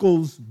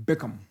 Scholes,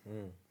 Beckham.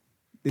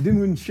 They didn't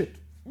win shit.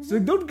 So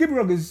don't get me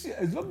wrong,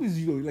 as long as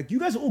you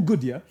guys are all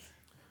good, yeah?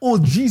 All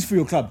G's for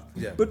your club.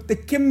 Yeah. But the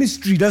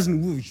chemistry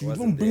doesn't work. You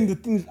don't bring the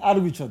things out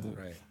of each other.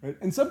 Right.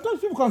 And sometimes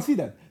people can't see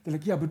that. They're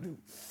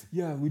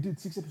like, we did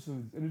 6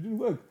 episodes and it didn't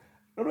work.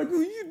 I'm like,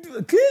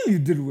 clearly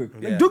it didn't work.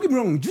 Like, don't get me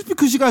wrong, just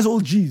because you guys are all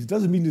G's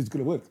doesn't mean it's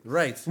going to work.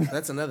 Right.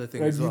 That's another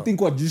thing Right? as well. You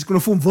think what? You're just going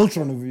to form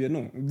Voltron over here?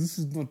 No, this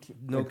is not.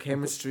 No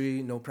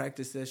chemistry, no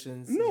practice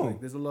sessions. No. Like,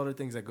 there's a lot of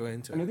things that go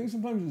into And I it. think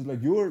sometimes it's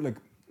like your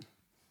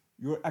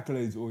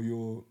accolades or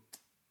your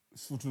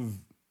sort of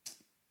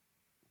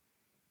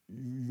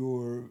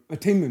your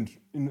attainment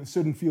in a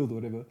certain field or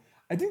whatever.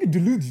 I think it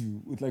deludes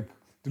you with like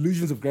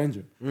delusions of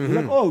grandeur. You're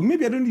like, oh,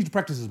 maybe I don't need to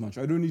practice as much.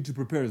 I don't need to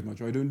prepare as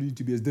much. Or I don't need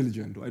to be as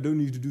diligent. Or I don't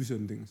need to do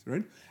certain things,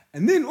 right?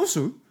 And then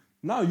also,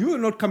 now you're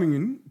not coming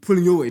in,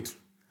 pulling your weight.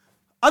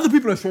 Other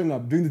people are showing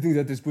up, doing the things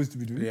that they're supposed to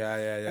be doing.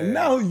 And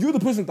now you're the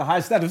person with the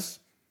high status,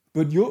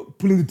 but you're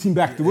pulling the team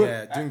back to work.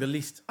 Yeah, doing the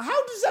least.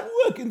 How does that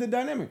work in the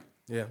dynamic?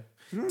 Yeah.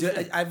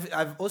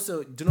 I've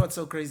also, do you know what's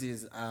so crazy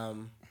is,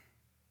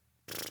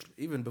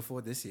 even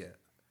before this year,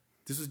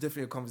 this was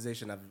definitely a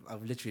conversation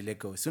I've literally let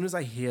go. As soon as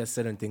I hear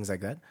certain things like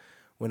that,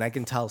 when I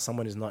can tell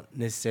someone is not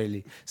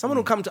necessarily... Someone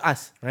will come to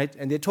us, right?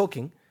 And they're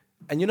talking.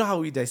 And you know how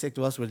we dissect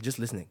to us? We're just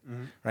listening,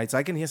 right? So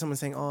I can hear someone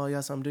saying, oh,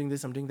 yes, I'm doing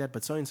this, I'm doing that,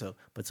 but so-and-so,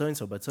 but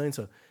so-and-so, but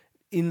so-and-so.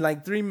 in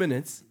like 3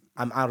 minutes,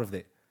 I'm out of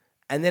there.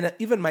 And then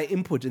even my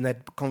input in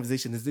that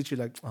conversation is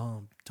literally like,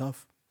 oh,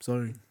 tough.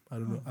 Sorry. I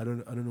don't know. I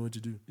don't know what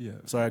to do. Yeah.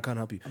 Sorry, I can't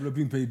help you. I'm not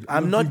being paid.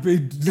 I'm not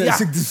being paid. Yeah,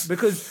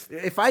 because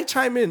if I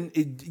chime in,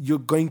 you're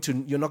not going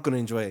to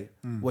enjoy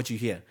what you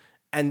hear.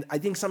 And I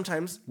think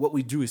sometimes what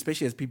we do,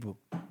 especially as people,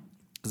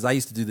 because I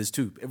used to do this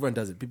too. Everyone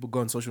does it. People go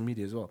on social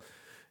media as well.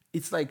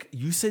 It's like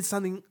you said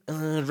something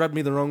rubbed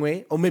me the wrong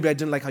way, or maybe I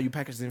didn't like how you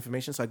packaged the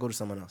information, so I go to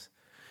someone else.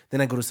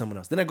 Then I go to someone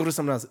else. Then I go to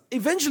someone else.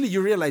 Eventually,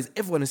 you realize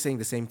everyone is saying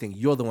the same thing.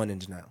 You're the one in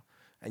denial.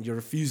 And you're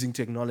refusing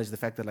to acknowledge the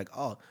fact that, like,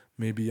 oh,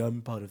 maybe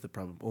I'm part of the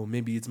problem. Or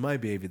maybe it's my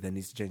behavior that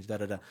needs to change,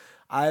 da-da-da.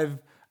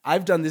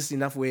 I've done this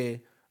enough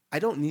where I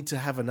don't need to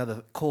have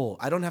another call.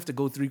 I don't have to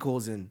go 3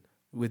 calls in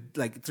with,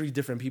 like, 3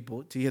 different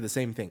people to hear the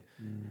same thing.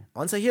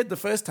 Once I hear it the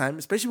first time,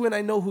 especially when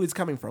I know who it's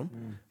coming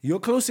from, you're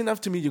close enough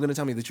to me, you're going to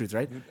tell me the truth,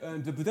 right?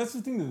 But that's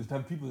the thing, though, is to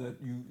have people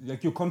that you,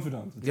 like, you're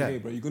confident. It's like, hey,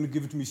 bro, you're going to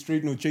give it to me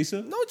straight, no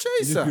chaser? No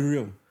chaser. Just be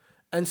real.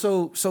 And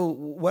so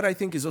what I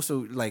think is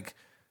also, like,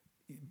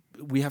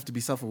 we have to be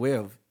self-aware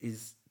of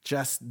is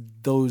just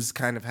those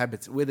kind of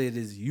habits, whether it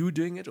is you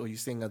doing it or you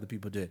seeing other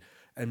people do it,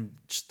 and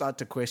start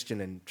to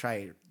question and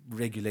try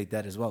regulate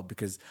that as well.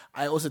 Because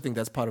I also think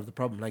that's part of the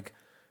problem. Like,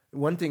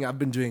 one thing I've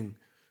been doing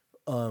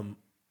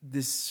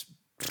this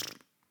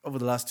over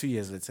the last 2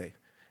 years, let's say,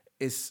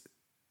 is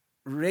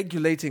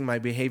regulating my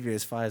behavior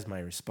as far as my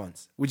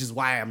response, which is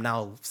why I'm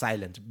now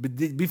silent.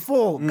 But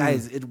before,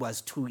 guys, it was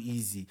too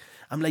easy.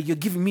 I'm like, you're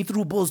giving me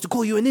through balls to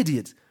call you an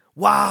idiot.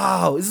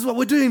 Wow, this is what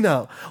we're doing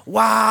now.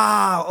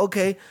 Wow,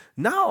 okay.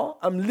 Now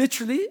I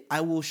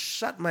will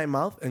shut my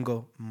mouth and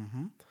go,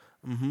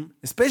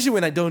 especially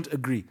when I don't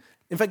agree.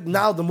 In fact,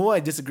 now the more I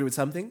disagree with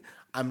something,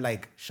 I'm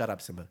like, shut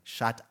up, Simba,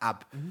 shut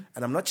up.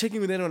 And I'm not checking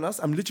with anyone else.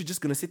 I'm literally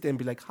just going to sit there and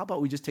be like, how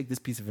about we just take this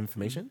piece of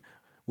information,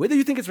 whether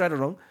you think it's right or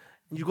wrong,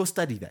 and you go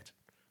study that.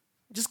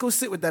 Just go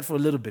sit with that for a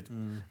little bit.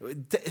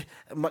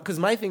 Because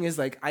my thing is,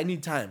 like, I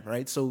need time,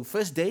 right? So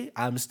first day,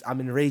 I'm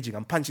enraging.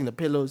 I'm punching the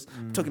pillows,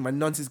 talking my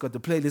nonsense, got the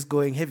playlist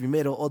going, heavy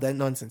metal, all that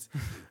nonsense,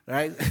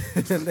 right?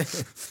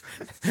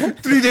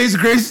 3 days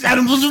grace,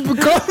 animals will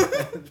become.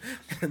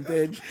 and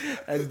then,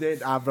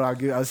 bro,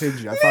 I'll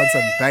send you. I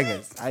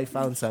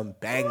found some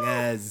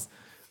bangers.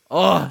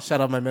 Oh,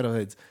 shout out my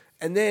metalheads.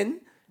 And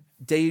then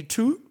day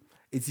 2,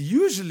 it's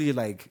usually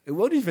like, it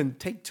won't even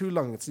take too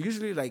long. It's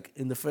usually like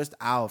in the first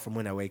hour from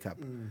when I wake up.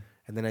 And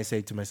then I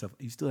say to myself,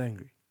 are you still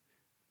angry?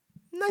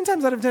 9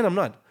 times out of 10, I'm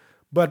not.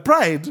 But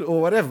pride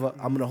or whatever,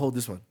 I'm going to hold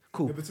this one.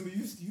 Cool. Yeah, but so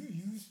you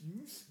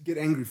get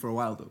angry for a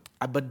while, though.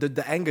 But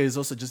the anger is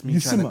also just me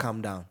trying to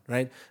calm down,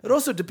 right? It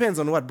also depends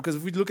on what, because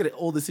if we look at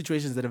all the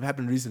situations that have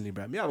happened recently,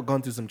 bro, I've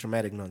gone through some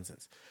traumatic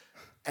nonsense.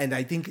 And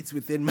I think it's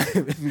within my...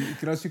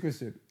 Can I ask you a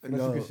question?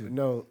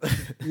 No.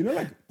 You know,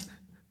 like,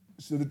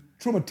 so the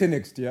trauma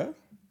 10x, yeah?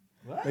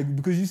 What? Like,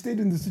 because you stayed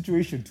in the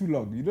situation too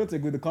long. You don't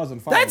like when the car's on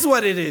fire. That's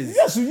what it is.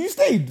 Yeah, so you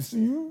stayed. So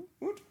you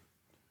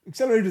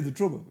accelerated the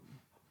trauma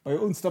by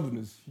your own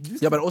stubbornness.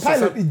 Yeah, but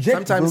also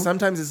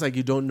sometimes it's like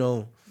you don't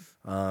know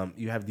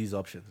you have these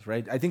options,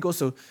 right? I think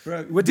also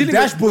we're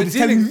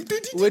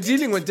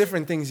dealing with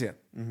different things here.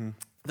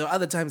 There are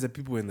other times that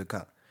people were in the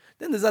car.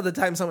 Then there's other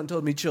times someone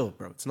told me, chill,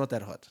 bro, it's not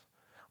that hot.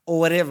 Or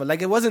whatever.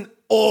 Like, it wasn't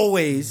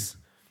always...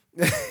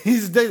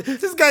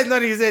 this guy's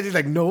nodding his head. He's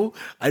like, no,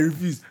 I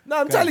refuse. No,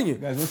 I'm telling you.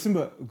 Guys,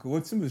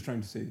 what Simba is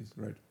trying to say is,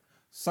 right,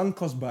 sunk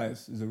cost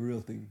bias is a real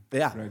thing.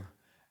 Yeah. Right?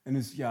 And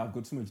it's, I've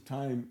got so much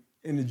time,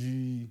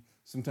 energy,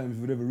 sometimes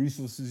whatever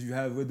resources you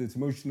have, whether it's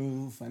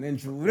emotional,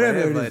 financial,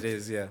 whatever it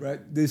is. Yeah. Right?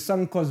 There's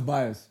sunk cost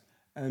bias.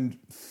 And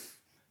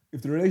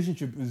if the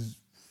relationship is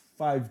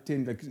 5,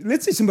 10, like,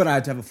 let's say Simba and I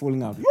had to have a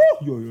falling out.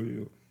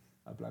 Yo.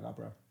 I'd be like,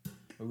 bro,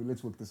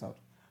 let's work this out.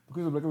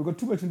 Because I'm like, we've got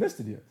too much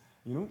invested here.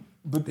 You know,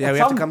 but we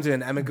have to come to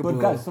an amicable.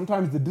 But guys,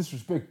 sometimes the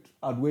disrespect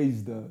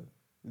outweighs the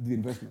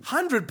investment.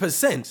 100%,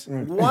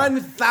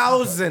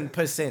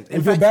 1000%.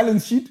 In fact,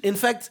 balance sheet. In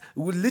fact,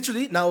 we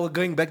literally now we're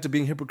going back to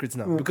being hypocrites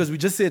now because we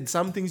just said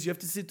some things you have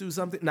to sit through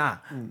something. Nah.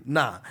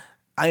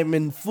 I am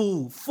in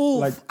full.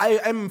 Like,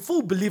 I'm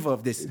full believer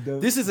of this.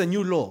 This is a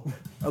new law,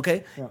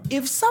 okay? Yeah.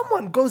 If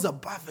someone goes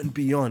above and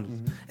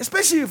beyond,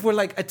 especially if we're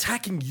like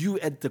attacking you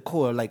at the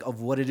core, like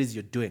of what it is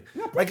you're doing,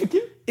 like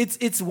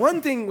it's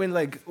one thing when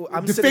like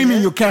I'm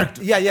defaming your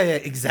character. Yeah,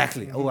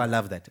 exactly. Oh, I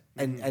love that.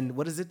 And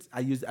what is it?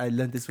 I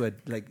learned this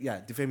word, like,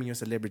 defaming your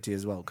celebrity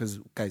as well, because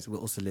guys, we're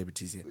all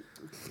celebrities here,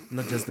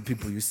 not just the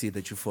people you see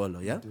that you follow.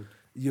 Yeah.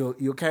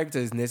 Your character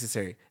is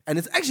necessary, and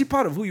it's actually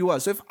part of who you are.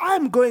 So if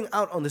I'm going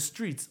out on the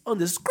streets,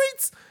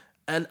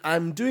 and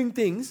I'm doing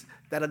things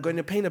that are going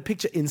to paint a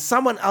picture in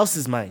someone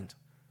else's mind,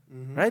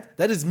 right?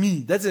 That is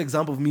me. That's an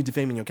example of me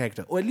defaming your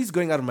character, or at least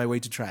going out of my way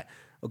to try.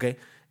 Okay.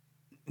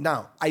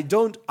 Now, I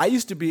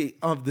used to be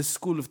of the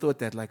school of thought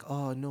that like,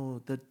 oh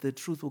no, the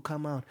truth will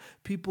come out.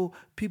 People,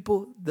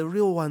 the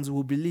real ones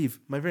will believe.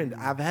 My friend,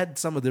 I've had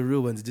some of the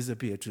real ones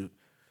disappear too.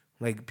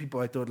 Like people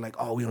I thought like,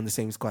 oh, we're on the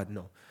same squad.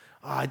 No.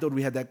 Oh, I thought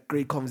we had that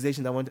great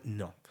conversation that went...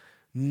 No.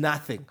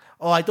 Nothing.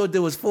 Oh, I thought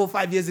there was 4 or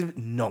 5 years...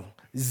 No.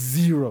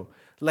 0.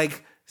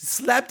 Like,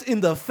 slapped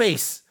in the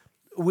face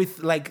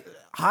with, like,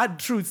 hard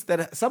truths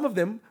that some of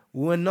them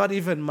were not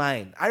even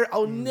mine.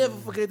 I'll never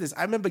forget this.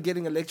 I remember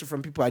getting a lecture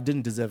from people I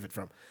didn't deserve it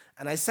from.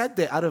 And I sat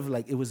there out of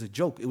like, it was a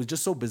joke. It was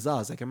just so bizarre. I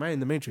was like, am I in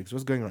the Matrix?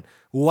 What's going on?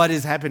 What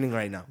is happening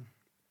right now?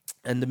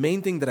 And the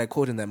main thing that I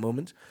caught in that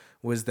moment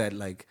was that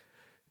like,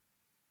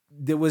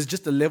 there was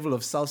just a level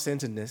of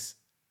self-centeredness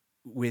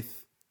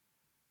with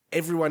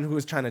everyone who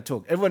was trying to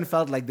talk. Everyone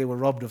felt like they were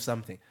robbed of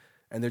something.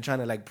 And they're trying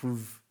to like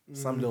prove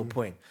some little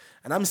point.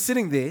 And I'm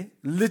sitting there,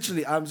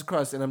 literally arms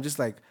crossed, and I'm just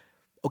like,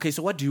 okay,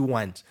 so what do you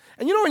want?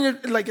 And you know when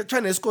you're like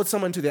trying to escort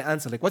someone to their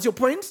answer, like, what's your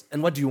point?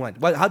 And what do you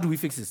want? How do we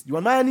fix this? You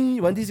want money?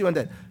 You want this? You want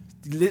that?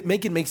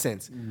 Make it make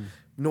sense.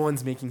 No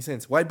one's making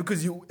sense. Why?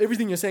 Because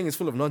everything you're saying is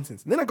full of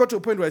nonsense. And then I got to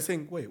a point where I was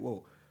saying, wait,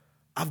 whoa.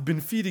 I've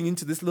been feeding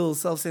into this little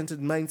self-centered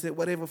mindset,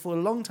 whatever, for a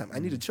long time. I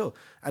need to chill.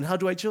 And how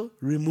do I chill?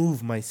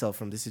 Remove myself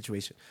from this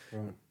situation.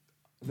 Right.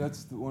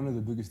 That's one of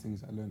the biggest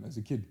things I learned as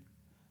a kid.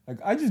 Like,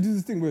 I just do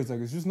this thing where it's like,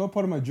 it's just not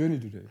part of my journey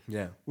today.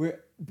 Yeah.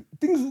 Where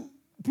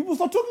people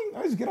start talking,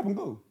 I just get up and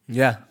go.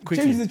 Yeah,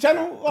 quickly. Change the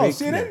channel. Oh,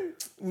 see you then.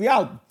 We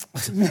out.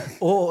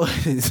 Or,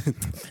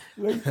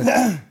 like,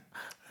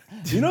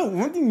 you know,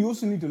 one thing you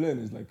also need to learn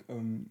is like,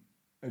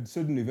 at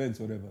certain events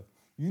or whatever,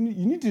 you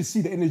need to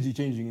see the energy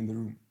changing in the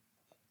room.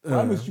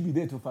 Why must you be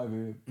there till 5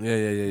 a.m.?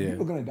 Yeah.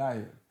 People are going to die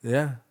here.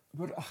 Yeah.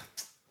 But,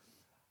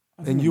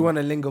 and you want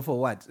to linger for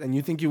what? And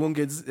you think you won't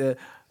get...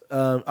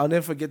 I'll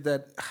never forget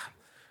that...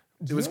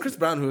 It was Chris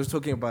Brown who was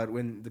talking about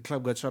when the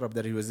club got shut up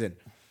that he was in.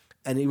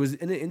 And he was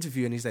in an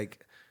interview and he's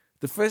like...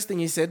 The first thing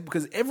he said,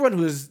 because everyone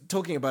who was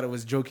talking about it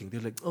was joking.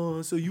 They're like,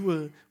 oh, so you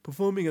were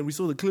performing and we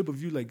saw the clip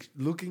of you like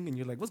looking and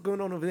you're like, what's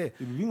going on over there?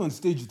 Yeah, being on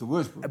stage is the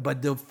worst, bro.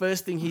 But the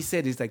first thing he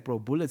said is like, bro,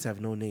 bullets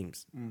have no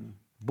names.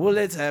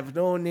 Bullets have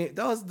no name.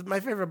 That was my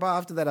favorite part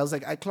after that. I was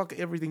like, I clock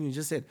everything you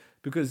just said.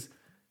 Because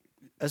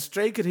a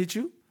stray could hit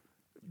you.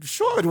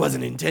 Sure, it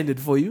wasn't intended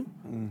for you.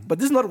 But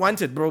this is not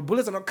wanted, bro.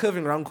 Bullets are not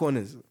curving around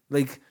corners.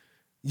 Like,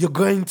 you're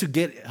going to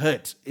get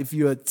hurt if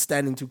you're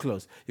standing too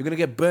close. You're going to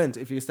get burnt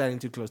if you're standing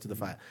too close to the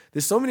fire.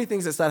 There's so many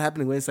things that start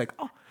happening where it's like,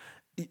 oh,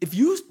 if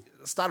you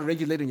start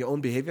regulating your own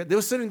behavior, there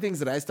were certain things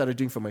that I started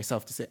doing for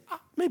myself to say,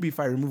 maybe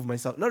if I remove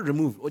myself, not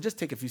remove, or just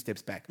take a few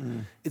steps back.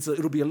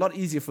 It'll be a lot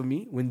easier for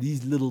me when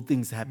these little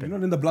things happen. You're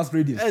not in the blast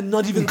radius. And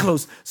not even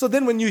close. So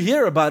then when you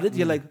hear about it,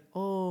 you're like,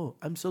 oh,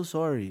 I'm so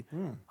sorry.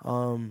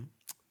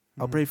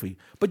 I'll pray for you.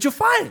 But you're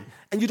fine.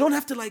 And you don't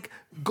have to like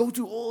go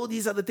through all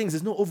these other things.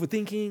 There's no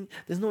overthinking.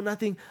 There's no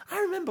nothing. I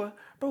remember,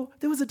 bro,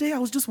 there was a day I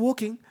was just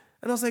walking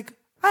and I was like,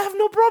 I have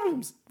no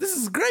problems. This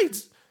is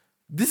great.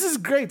 This is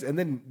great. And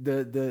then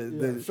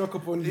the shock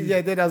upon you.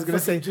 Yeah, then I was going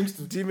to say,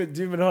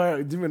 demon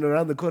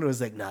around the corner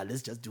was like, nah,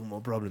 let's just do more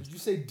problems. Did you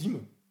say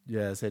demon?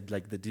 Yeah, I said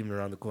like the demon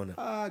around the corner.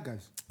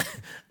 Guys.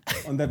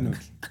 On that note,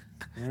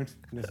 all right,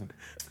 listen.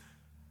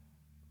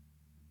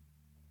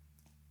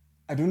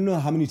 I don't know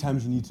how many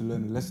times you need to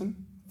learn a lesson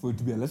for it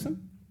to be a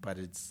lesson. But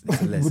it's a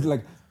lesson. But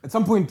like, at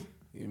some point...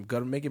 You've got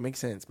to make it make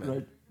sense, man.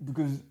 Right?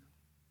 Because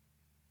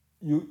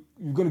you're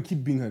going to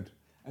keep being hurt.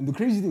 And the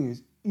crazy thing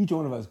is, each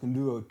one of us can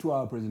do a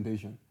 2-hour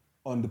presentation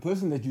on the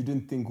person that you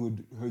didn't think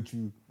would hurt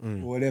you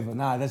or whatever.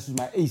 Nah, that's just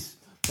my ace.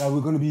 That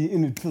we're going to be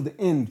in it till the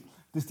end.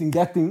 This thing,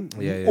 that thing,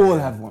 we all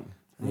have one.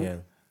 Right? Yeah.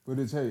 But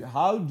it's, hey,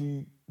 how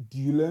do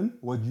you learn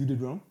what you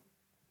did wrong?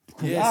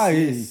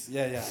 Yes.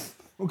 Yeah.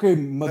 Okay,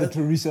 Mother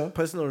Teresa.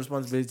 Personal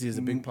responsibility is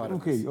a big part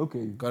of this.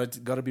 Okay.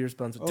 Gotta be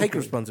responsible. Okay. Take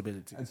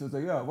responsibility. And so it's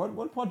like,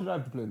 what part did I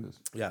have to play in this?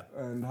 Yeah.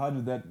 And how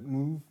did that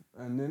move?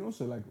 And then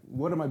also, like,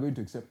 what am I going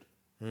to accept?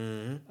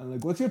 And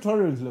like, what's your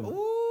tolerance level?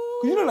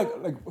 Because you know,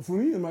 like for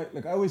me,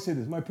 I always say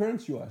this: my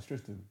parents, I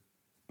stress them,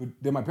 but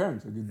they're my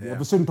parents. Like, they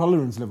have a certain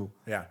tolerance level.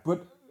 Yeah.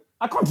 But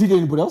I can't treat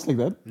anybody else like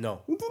that.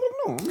 No. I'm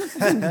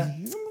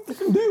not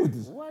fucking deal with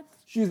this. What?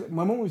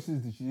 My mom always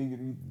says that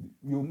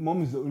your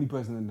mom is the only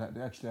person that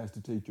actually has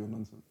to take your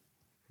nonsense.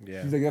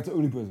 Yeah. She's like, that's the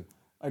only person.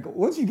 Like,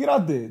 once you get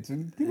out there,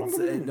 people aren't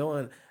going to no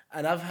one.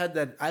 And I've had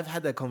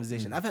that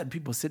conversation. I've had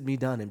people sit me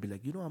down and be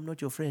like, I'm not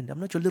your friend. I'm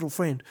not your little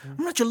friend.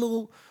 I'm not your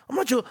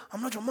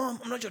mom.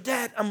 I'm not your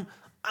dad.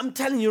 I'm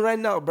telling you right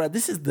now, bro,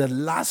 this is the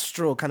last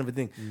straw kind of a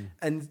thing.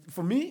 And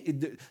for me,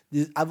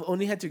 I've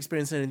only had to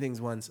experience certain things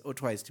once or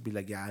twice to be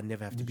like, I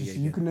never have to be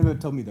again. You could never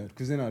tell me that,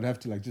 because then I'd have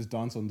to like just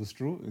dance on the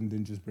straw and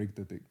then just break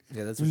the thing.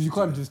 Yeah, that's what you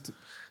can't just...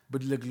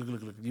 But look.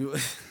 You...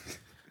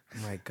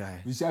 My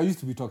guy. You see, I used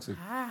to be toxic.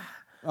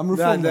 I'm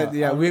reformed.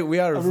 We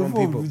are reformed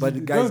people.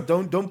 But guys,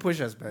 don't push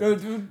us, man.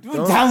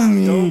 Don't tell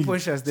me. Don't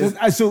push us. There's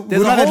a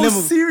whole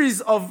series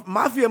of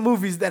mafia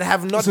movies that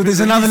have not. So there's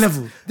another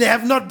level. They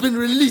have not been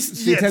released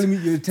yet.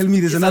 You're telling me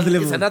there's another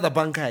level. It's another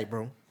bankai,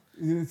 bro.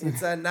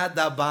 It's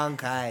another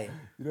bankai.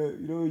 You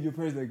know, your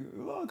parents like,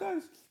 oh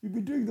guys, you've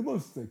been doing the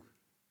most. It's like,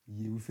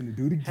 yeah, we finna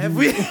do it again. Have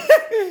we?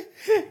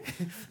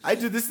 I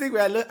do this thing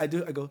where I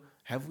go,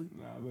 have we?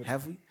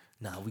 Have we?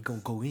 Nah, we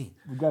gonna go in.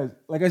 But guys,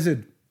 like I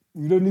said,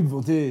 we don't need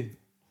Voltaire.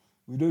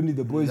 We don't need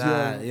the boys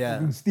here.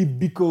 Yeah. Steve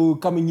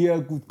Biko coming here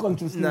with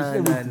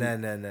consciousness.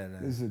 No.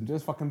 Listen,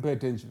 just fucking pay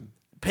attention.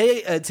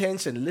 Pay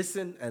attention,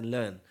 listen, and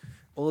learn.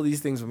 All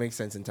these things will make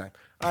sense in time.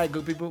 All right,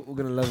 good people, we're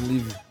gonna love and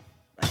leave you.